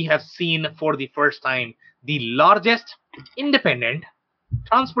that we have seen for the first time: the largest independent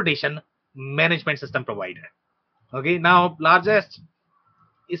transportation management system provider. Okay, now largest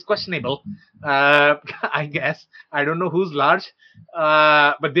is questionable. I guess I don't know who's large,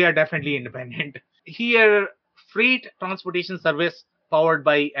 but they are definitely independent. Here, freight transportation service powered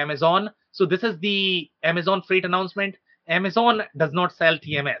by Amazon. So this is the Amazon Freight announcement. Amazon does not sell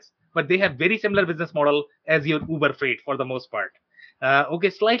TMS, but they have very similar business model as your Uber Freight for the most part. Okay,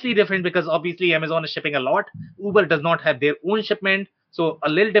 slightly different because obviously Amazon is shipping a lot. Uber does not have their own shipment, so a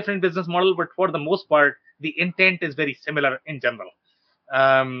little different business model, but for the most part, the intent is very similar in general.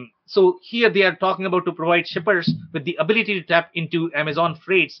 So here they are talking about to provide shippers with the ability to tap into Amazon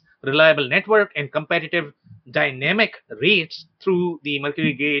Freight's reliable network and competitive dynamic rates through the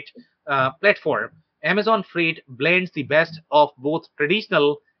MercuryGate platform. Amazon Freight blends the best of both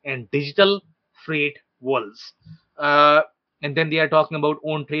traditional and digital freight worlds. And then they are talking about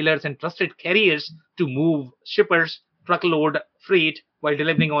own trailers and trusted carriers to move shippers truckload freight while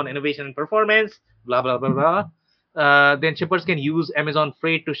delivering on innovation and performance, blah, blah, blah, blah. Then shippers can use Amazon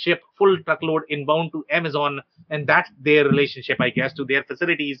Freight to ship full truckload inbound to Amazon, and that's their relationship, I guess, to their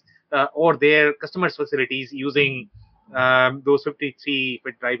facilities or their customers' facilities using those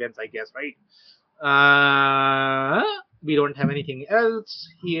 53-foot drive-ins, I guess, right? We don't have anything else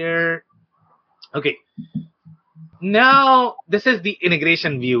here. Okay. Now, this is the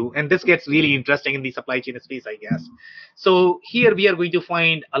integration view, and this gets really interesting in the supply chain space, I guess. So here we are going to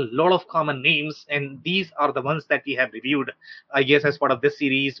find a lot of common names, and these are the ones that we have reviewed, I guess, as part of this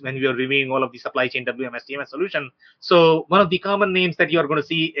series when we are reviewing all of the supply chain WMS TMS solution. So one of the common names that you are going to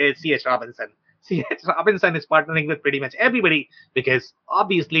see is C.H. Robinson. C.H. Robinson is partnering with pretty much everybody because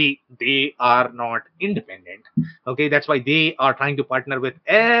obviously they are not independent. Okay, that's why they are trying to partner with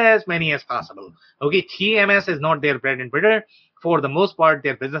as many as possible. Okay, TMS is not their bread and butter. For the most part,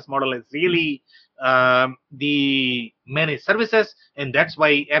 their business model is really the managed services, and that's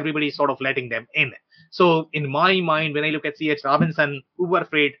why everybody is sort of letting them in. So in my mind, when I look at CH Robinson, Uber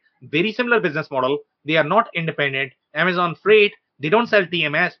Freight, very similar business model. They are not independent. Amazon Freight, they don't sell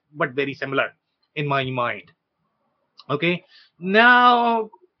TMS, but very similar in my mind. Okay, now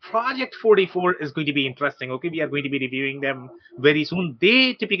Project 44 is going to be interesting. Okay, we are going to be reviewing them very soon.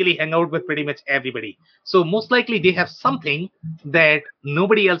 They typically hang out with pretty much everybody, so most likely they have something that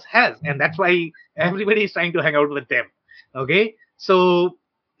nobody else has, and that's why everybody is trying to hang out with them. Okay, so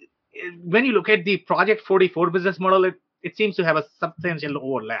when you look at the Project 44 business model, it seems to have a substantial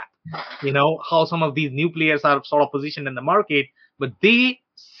overlap. You know how some of these new players are sort of positioned in the market, but they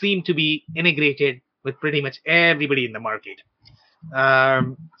seem to be integrated with pretty much everybody in the market,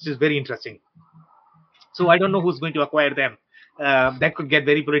 which is very interesting. So I don't know who's going to acquire them. That could get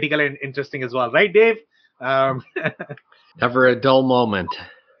very political and interesting as well, right, Dave? Um, Never a dull moment.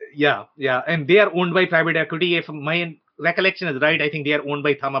 yeah, and they are owned by private equity. If my recollection is right, I think they are owned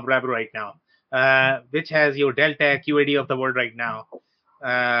by Thama Bravo right now, which has your Delta QAD of the world right now.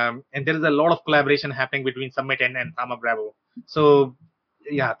 And there is a lot of collaboration happening between Summit and Thama Bravo. So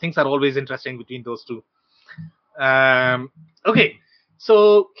yeah, things are always interesting between those two. Okay,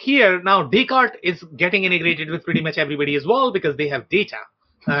 so here now Descartes is getting integrated with pretty much everybody as well because they have data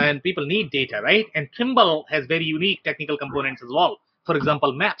and people need data, right? And Trimble has very unique technical components as well. For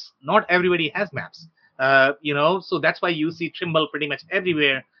example, maps. Not everybody has maps, so that's why you see Trimble pretty much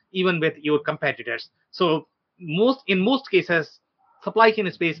everywhere, even with your competitors. So in most cases, supply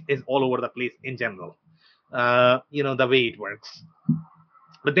chain space is all over the place in general, the way it works.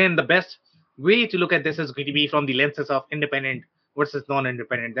 But then the best way to look at this is going to be from the lenses of independent versus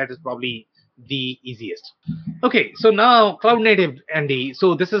non-independent. That is probably the easiest. Okay, so now cloud native, Andy.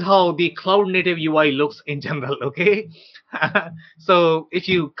 So this is how the cloud native UI looks in general. Okay, so if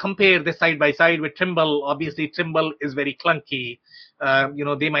you compare this side by side with Trimble, obviously Trimble is very clunky.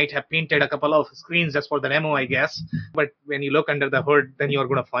 They might have painted a couple of screens just for the demo, I guess. But when you look under the hood, then you're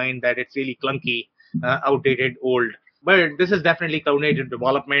going to find that it's really clunky, outdated, old. But this is definitely cloud native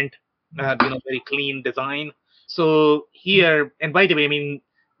development, very clean design. So here, and by the way, I mean,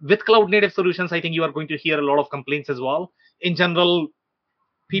 with cloud native solutions, I think you are going to hear a lot of complaints as well. In general,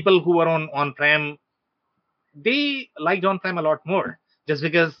 people who are on-prem, they liked on-prem a lot more just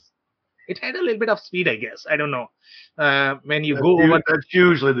because it had a little bit of speed, I guess. I don't know. When you go over, that's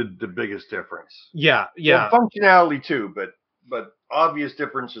usually the biggest difference. Yeah. Well, functionality too, but obvious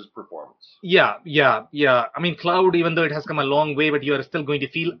difference is performance. Yeah. I mean, cloud, even though it has come a long way, but you are still going to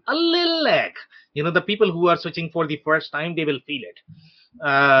feel a little lag. The people who are switching for the first time, they will feel it.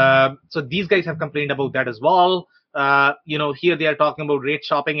 So these guys have complained about that as well. Here they are talking about rate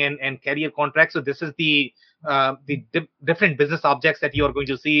shopping and carrier contracts. So this is the different business objects that you are going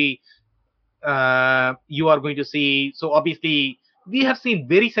to see. So obviously we have seen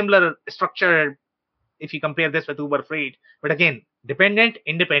very similar structure if you compare this with Uber Freight, but again, dependent,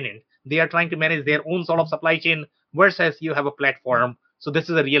 independent. They are trying to manage their own sort of supply chain versus you have a platform. So this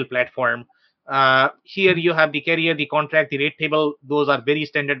is a real platform. Here you have the carrier, the contract, the rate table. Those are very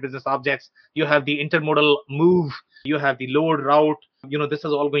standard business objects. You have the intermodal move. You have the load route. This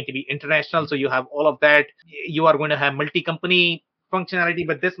is all going to be international. So you have all of that. You are going to have multi-company functionality,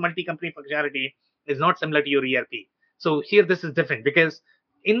 but this multi-company functionality is not similar to your ERP. So here this is different because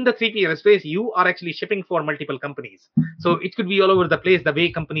in the 3PL space, you are actually shipping for multiple companies. So it could be all over the place the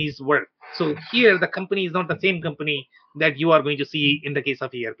way companies work. So here the company is not the same company that you are going to see in the case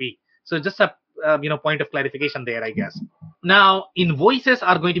of ERP. So just a point of clarification there, I guess. Now, invoices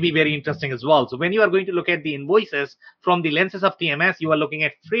are going to be very interesting as well. So when you are going to look at the invoices from the lenses of TMS, you are looking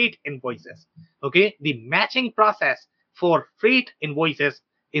at freight invoices. Okay, the matching process for freight invoices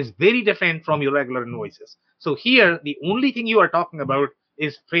is very different from your regular invoices. So here, the only thing you are talking about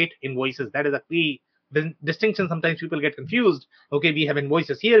is freight invoices. That is a key distinction. Sometimes people get confused. Okay, we have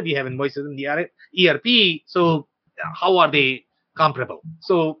invoices here, we have invoices in the ERP. So how are they comparable?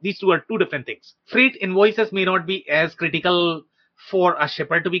 So these two are two different things. Freight invoices may not be as critical for a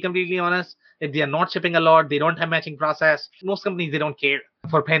shipper, to be completely honest. If they are not shipping a lot, they don't have matching process. Most companies, they don't care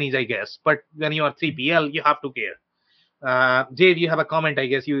for pennies, I guess. But when you are 3PL, you have to care. Dave, you have a comment, I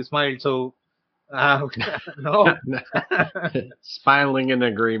guess. You smiled, so no. Smiling in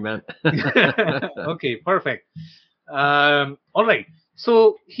agreement. Okay, perfect. All right.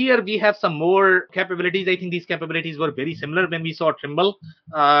 So here we have some more capabilities. I think these capabilities were very similar when we saw Trimble.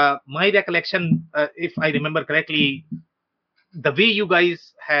 My recollection, if I remember correctly, the way you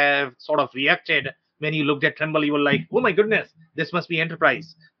guys have sort of reacted when you looked at Trimble, you were like, oh my goodness, this must be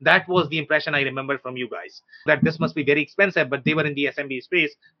enterprise. That was the impression I remember from you guys, that this must be very expensive, but they were in the SMB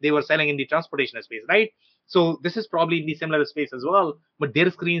space. They were selling in the transportation space, right? So this is probably in the similar space as well, but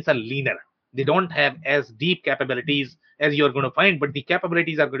their screens are leaner. They don't have as deep capabilities as you're going to find, but the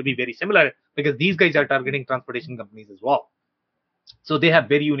capabilities are going to be very similar because these guys are targeting transportation companies as well. So they have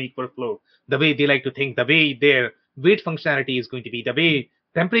very unique workflow, the way they like to think, the way their weight functionality is going to be, the way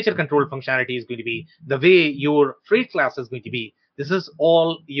temperature control functionality is going to be, the way your freight class is going to be. This is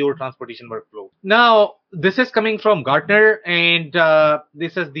all your transportation workflow. Now, this is coming from Gartner, and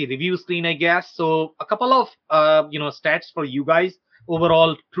this is the review screen, I guess. So a couple of stats for you guys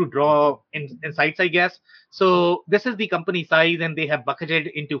overall to draw insights, I guess. So this is the company size, and they have bucketed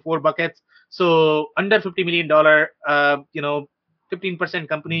into 4 buckets. So under $50 million, 15%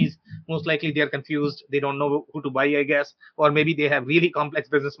 companies, most likely they are confused. They don't know who to buy, I guess, or maybe they have really complex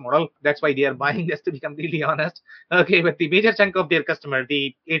business model. That's why they are buying this, to be completely honest. Okay, but the major chunk of their customer,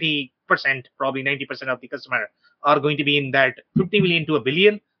 the 80%, probably 90% of the customer are going to be in that 50 million to a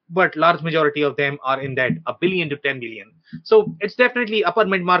billion, but large majority of them are in that a billion to 10 billion. So it's definitely upper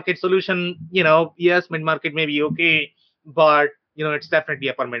mid-market solution. Yes, mid-market may be okay, but it's definitely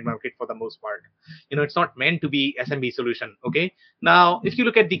upper mid-market for the most part. It's not meant to be SMB solution. Okay. Now, if you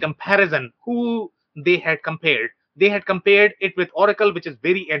look at the comparison, who they had compared it with Oracle, which is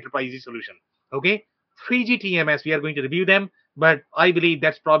very enterprisey solution. Okay. 3G TMS, we are going to review them, but I believe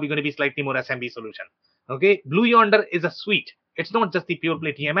that's probably going to be slightly more SMB solution. Okay. Blue Yonder is a suite. It's not just the pure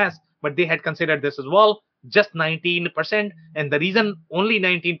play TMS, but they had considered this as well, just 19%. And the reason only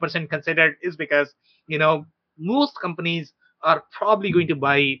 19% considered is because, most companies are probably going to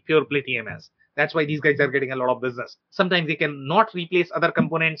buy pure play TMS. That's why these guys are getting a lot of business. Sometimes they cannot replace other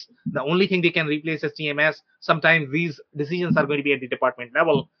components. The only thing they can replace is TMS. Sometimes these decisions are going to be at the department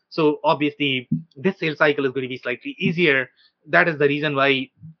level. So obviously, this sales cycle is going to be slightly easier. That is the reason why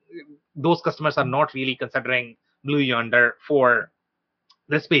those customers are not really considering Blue Yonder for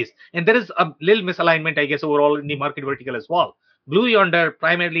the space. And there is a little misalignment, I guess, overall in the market vertical as well. Blue Yonder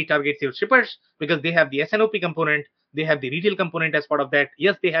primarily targets your shippers because they have the SNOP component, they have the retail component as part of that.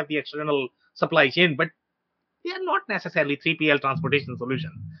 Yes, they have the external supply chain, but they are not necessarily 3PL transportation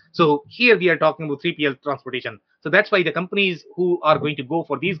solution. So here we are talking about 3PL transportation. So that's why the companies who are going to go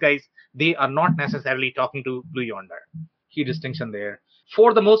for these guys, they are not necessarily talking to Blue Yonder. Key distinction there.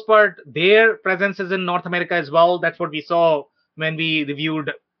 For the most part, their presence is in North America as well. That's what we saw when we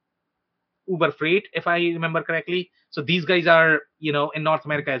reviewed Uber Freight, if I remember correctly. So these guys are, in North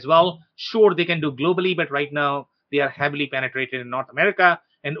America as well. Sure, they can do globally, but right now they are heavily penetrated in North America.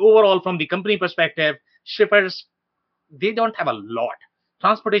 And overall, from the company perspective, shippers, they don't have a lot.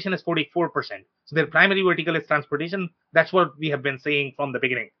 Transportation is 44%. So their primary vertical is transportation. That's what we have been saying from the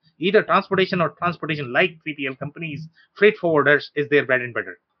beginning. Either transportation or transportation like 3PL companies, freight forwarders is their bread and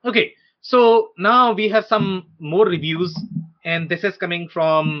butter. Okay, so now we have some more reviews, and this is coming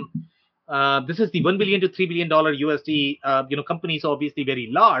from this is the $1 billion to $3 billion USD, companies obviously very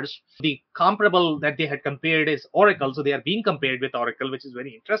large. The comparable that they had compared is Oracle. So they are being compared with Oracle, which is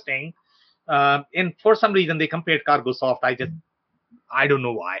very interesting. And for some reason, they compared CargoSoft. I don't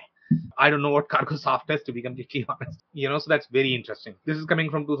know why. I don't know what CargoSoft is, to be completely honest. So that's very interesting. This is coming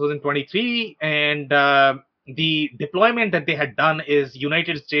from 2023, and the deployment that they had done is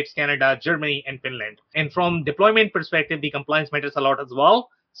United States, Canada, Germany, and Finland. And from deployment perspective, the compliance matters a lot as well.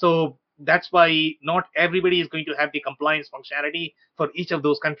 So that's why not everybody is going to have the compliance functionality for each of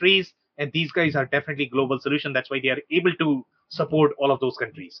those countries. And these guys are definitely global solution. That's why they are able to support all of those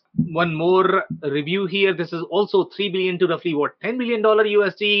countries. One more review here. This is also $3 billion to roughly $10 billion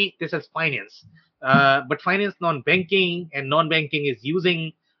USD. This is finance. But finance non-banking, and non-banking is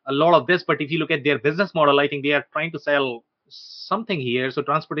using a lot of this. But if you look at their business model, I think they are trying to sell something here. So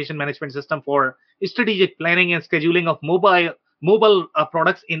transportation management system for strategic planning and scheduling of mobile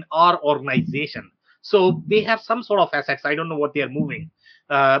products in our organization. So they have some sort of assets. I don't know what they are moving,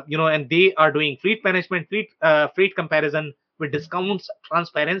 and they are doing fleet management, freight comparison with discounts,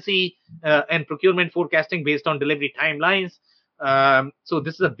 transparency, and procurement forecasting based on delivery timelines. So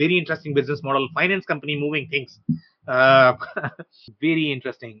this is a very interesting business model. Finance company moving things. Very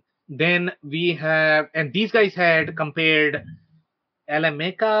interesting. Then we have, and these guys had compared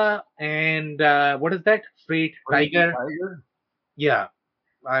Alameca and what is that? Freight Tiger. Yeah,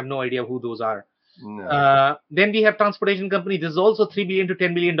 I have no idea who those are. No. Then we have transportation company. This is also $3 billion to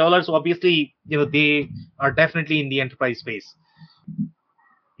 $10 billion. So obviously, they are definitely in the enterprise space.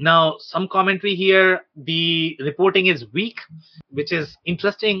 Now, some commentary here. The reporting is weak, which is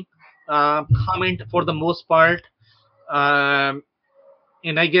interesting comment for the most part. And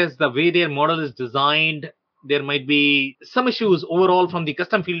I guess the way their model is designed, there might be some issues overall from the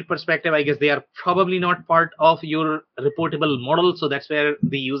custom field perspective. I guess they are probably not part of your reportable model. So that's where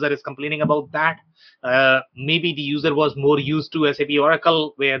the user is complaining about that. Maybe the user was more used to SAP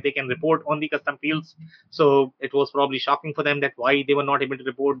Oracle, where they can report on the custom fields. So it was probably shocking for them that why they were not able to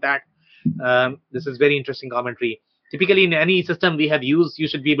report that. This is very interesting commentary. Typically, in any system we have used, you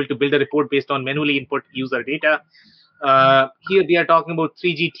should be able to build a report based on manually input user data. Here they are talking about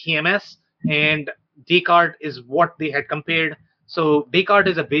 3G TMS, and Descartes is what they had compared. So Descartes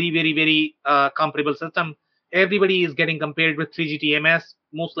is a very comparable system. Everybody is getting compared with 3G TMS,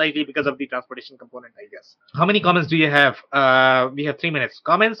 most likely because of the transportation component, I guess. How many comments do you have? We have 3 minutes.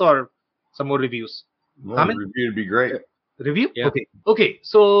 Comments or some more reviews? No, Comment? review would be great. Review? Yeah. Okay.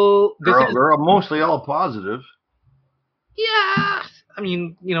 So this is They're mostly all positive. yeah. I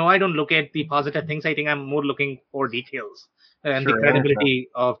mean, I don't look at the positive things. I think I'm more looking for details and the Sure, credibility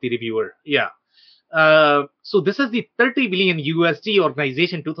of the reviewer. Yeah. So this is the 30 billion USD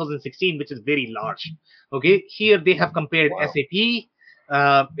organization 2016, which is very large. Okay, here they have compared Wow. SAP.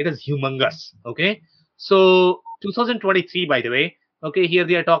 It is humongous. Okay, so 2023, by the way. Okay, here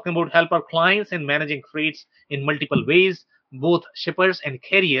they are talking about help our clients in managing freights in multiple ways, both shippers and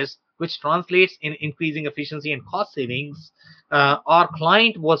carriers, which translates in increasing efficiency and cost savings. Our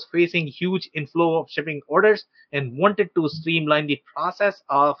client was facing huge inflow of shipping orders and wanted to streamline the process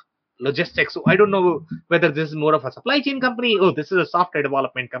of logistics. So I don't know whether this is more of a supply chain company. Oh, this is a software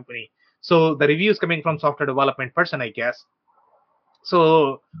development company. So the review is coming from software development person, I guess.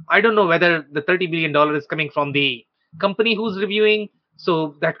 So I don't know whether the $30 billion is coming from the company who's reviewing.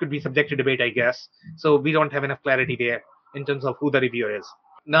 So that could be subject to debate, I guess. So we don't have enough clarity there in terms of who the reviewer is.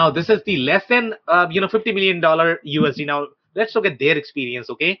 Now this is the less than $50 million USD. Now let's look at their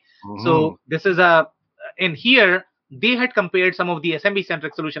experience. Okay, so this is in here they had compared some of the SMB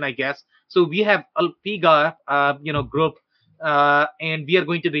centric solution, I guess. So we have Alpiga group, and we are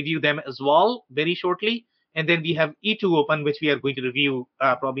going to review them as well very shortly. And then we have E2 Open, which we are going to review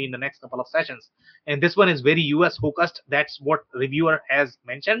probably in the next couple of sessions. And this one is very US focused. That's what reviewer has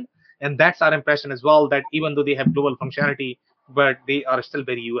mentioned. And that's our impression as well, that even though they have global functionality, but they are still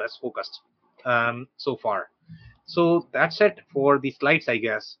very US focused so far. So that's it for the slides, I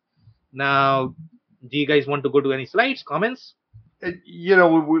guess. Now, do you guys want to go to any slides, comments?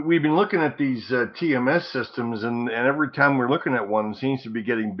 We've been looking at these TMS systems, and every time we're looking at one, it seems to be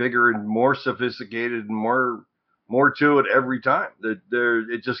getting bigger and more sophisticated and more to it every time.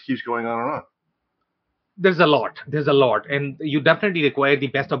 It just keeps going on and on. There's a lot, and you definitely require the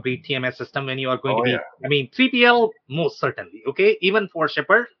best of breed TMS system when you are going to be. Yeah. I mean, 3PL most certainly. Okay, even for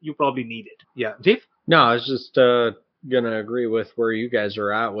shipper, you probably need it. Yeah, Jeff? No, I was just gonna agree with where you guys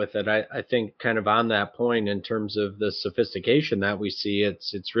are at with it. I think kind of on that point in terms of the sophistication that we see,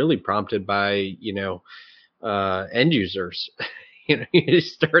 it's really prompted by end users. You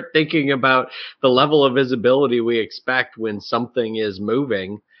start thinking about the level of visibility we expect when something is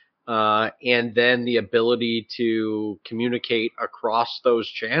moving. And then the ability to communicate across those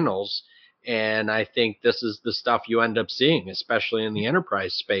channels. And I think this is the stuff you end up seeing, especially in the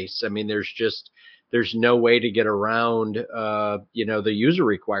enterprise space. I mean, there's no way to get around, the user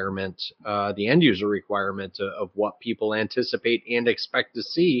requirement, the end user requirement of what people anticipate and expect to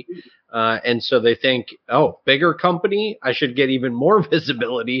see. And so they think, oh, bigger company, I should get even more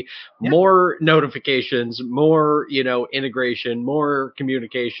visibility, more notifications, more, integration, more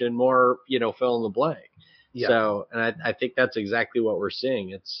communication, more, fill in the blank. Yeah. So, and I think that's exactly what we're seeing.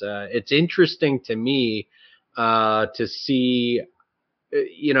 It's interesting to me to see,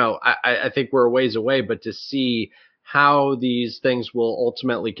 I think we're a ways away, but to see how these things will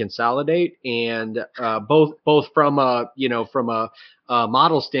ultimately consolidate, and both from a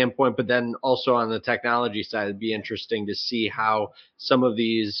model standpoint, but then also on the technology side, it'd be interesting to see how some of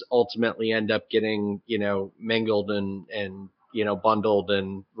these ultimately end up getting mingled and bundled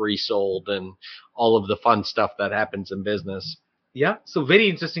and resold and all of the fun stuff that happens in business. Yeah. So very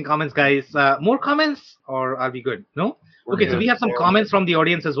interesting comments, guys. More comments, or are we good? No. Okay, so we have some comments from the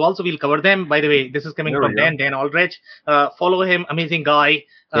audience as well, so we'll cover them. By the way, this is coming from Dan Aldrich. Follow him, amazing guy.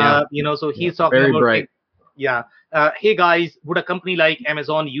 So he's talking very about bright. Hey guys, would a company like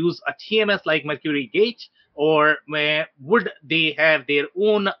Amazon use a TMS like MercuryGate, or would they have their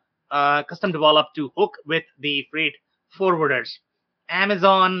own custom developed to hook with the freight forwarders?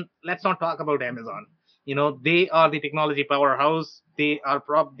 Amazon, let's not talk about Amazon. They are the technology powerhouse. They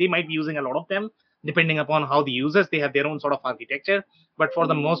might be using a lot of them. Depending upon how the users, they have their own sort of architecture, but for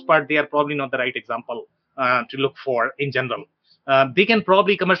the most part, they are probably not the right example to look for in general. They can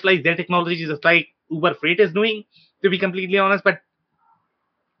probably commercialize their technology just like Uber Freight is doing, to be completely honest. But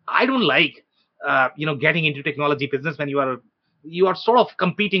I don't like, getting into technology business when you are sort of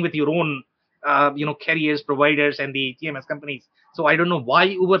competing with your own carriers, providers, and the TMS companies. So I don't know why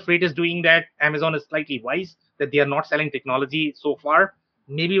Uber Freight is doing that. Amazon is slightly wise that they are not selling technology so far.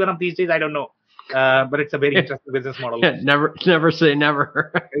 Maybe one of these days, I don't know. But it's a very interesting business model. Never say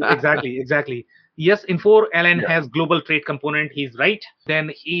never. Exactly. Yes, Infor Alan has global trade component. He's right. Then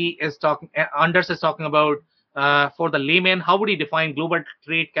he is talking. Anders is talking about for the layman, how would he define global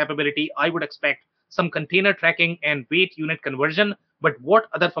trade capability? I would expect some container tracking and weight unit conversion. But what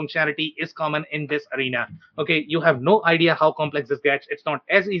other functionality is common in this arena? Okay, you have no idea how complex this gets. It's not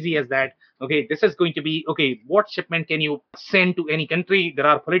as easy as that. Okay, this is going to be, what shipment can you send to any country? There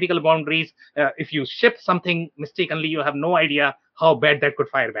are political boundaries. If you ship something mistakenly, you have no idea how bad that could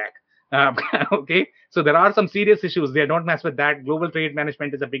fire back. Okay, so there are some serious issues there. Don't mess with that. Global trade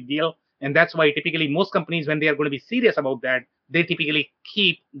management is a big deal. And that's why typically most companies, when they are going to be serious about that, they typically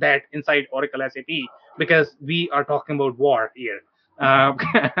keep that inside Oracle SAP, because we are talking about war here.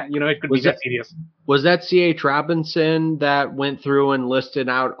 It could be that serious. Was that C.H. Robinson that went through and listed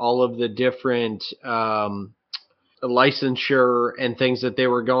out all of the different licensure and things that they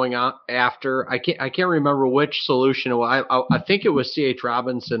were going after? I can't remember which solution. I think it was C.H.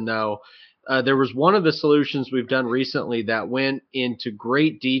 Robinson, though. There was one of the solutions we've done recently that went into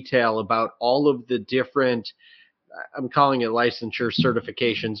great detail about all of the different, I'm calling it licensure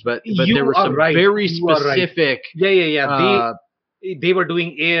certifications, but there were some very specific. Yeah. They were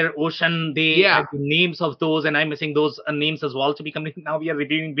doing air, ocean. They had the names of those, and I'm missing those names as well to be coming. Now we are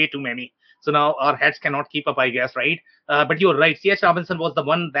reviewing way too many. So now our heads cannot keep up, I guess, right? But you're right. C.H. Robinson was the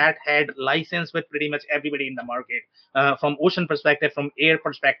one that had license with pretty much everybody in the market, from ocean perspective, from air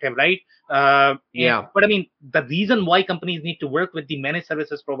perspective, right? But I mean, the reason why companies need to work with the managed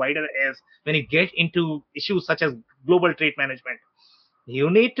services provider is when you get into issues such as global trade management, you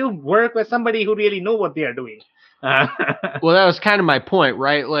need to work with somebody who really know what they are doing. Well, that was kind of my point,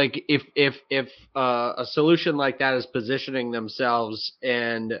 right? Like if a solution like that is positioning themselves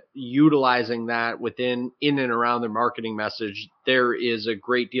and utilizing that in and around their marketing message, there is a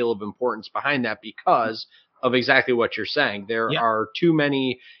great deal of importance behind that because of exactly what you're saying. There are too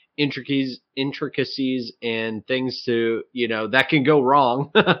many intricacies and things that can go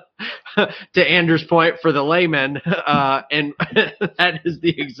wrong. To Andrew's point, for the layman, and that is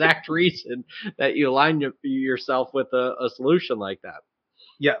the exact reason that you align yourself with a solution like that.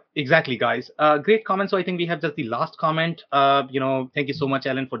 Yeah, exactly, guys. Great comment. So I think we have just the last comment. Thank you so much,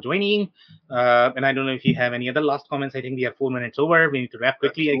 Alan, for joining. And I don't know if you have any other last comments. I think we are 4 minutes over. We need to wrap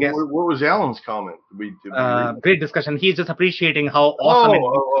quickly, I guess. What was Alan's comment? Great discussion. He's just appreciating how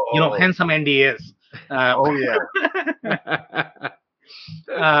awesome handsome Andy is. Yeah.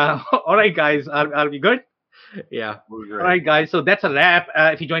 All right, guys. Are we good? Yeah. All right, guys. So that's a wrap.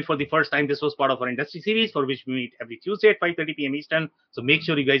 If you joined for the first time, this was part of our industry series for which we meet every Tuesday at 5:30 p.m. Eastern. So make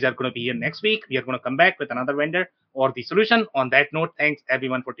sure you guys are going to be here next week. We are going to come back with another vendor or the solution. On that note, thanks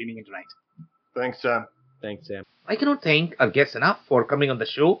everyone for tuning in tonight. Thanks, Sam. Thanks, Sam. I cannot thank our guests enough for coming on the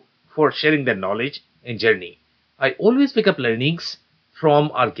show, for sharing their knowledge and journey. I always pick up learnings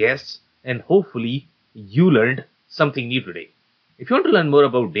from our guests, and hopefully you learned something new today. If you want to learn more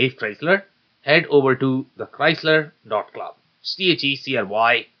about Dave Chrysler, head over to thechrysler.club.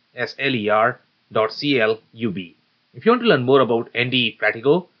 TheChrysler.club. If you want to learn more about Andy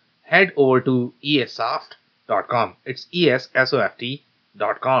Pratico, head over to esoft.com. It's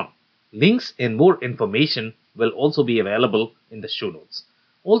esoft.com. Links and more information will also be available in the show notes.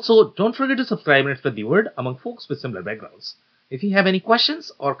 Also, don't forget to subscribe and spread the word among folks with similar backgrounds. If you have any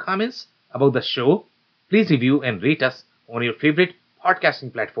questions or comments about the show, please review and rate us on your favorite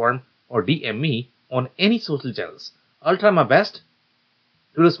podcasting platform or DM me on any social channels. I'll try my best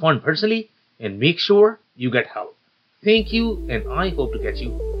to respond personally and make sure you get help. Thank you, and I hope to catch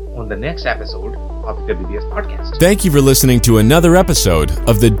you on the next episode of the WBS Podcast. Thank you for listening to another episode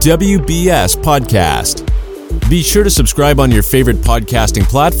of the WBS Podcast. Be sure to subscribe on your favorite podcasting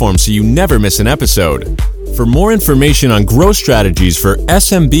platform so you never miss an episode. For more information on growth strategies for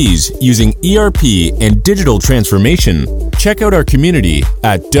SMBs using ERP and digital transformation, check out our community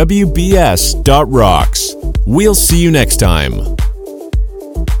at WBS.rocks. We'll see you next time.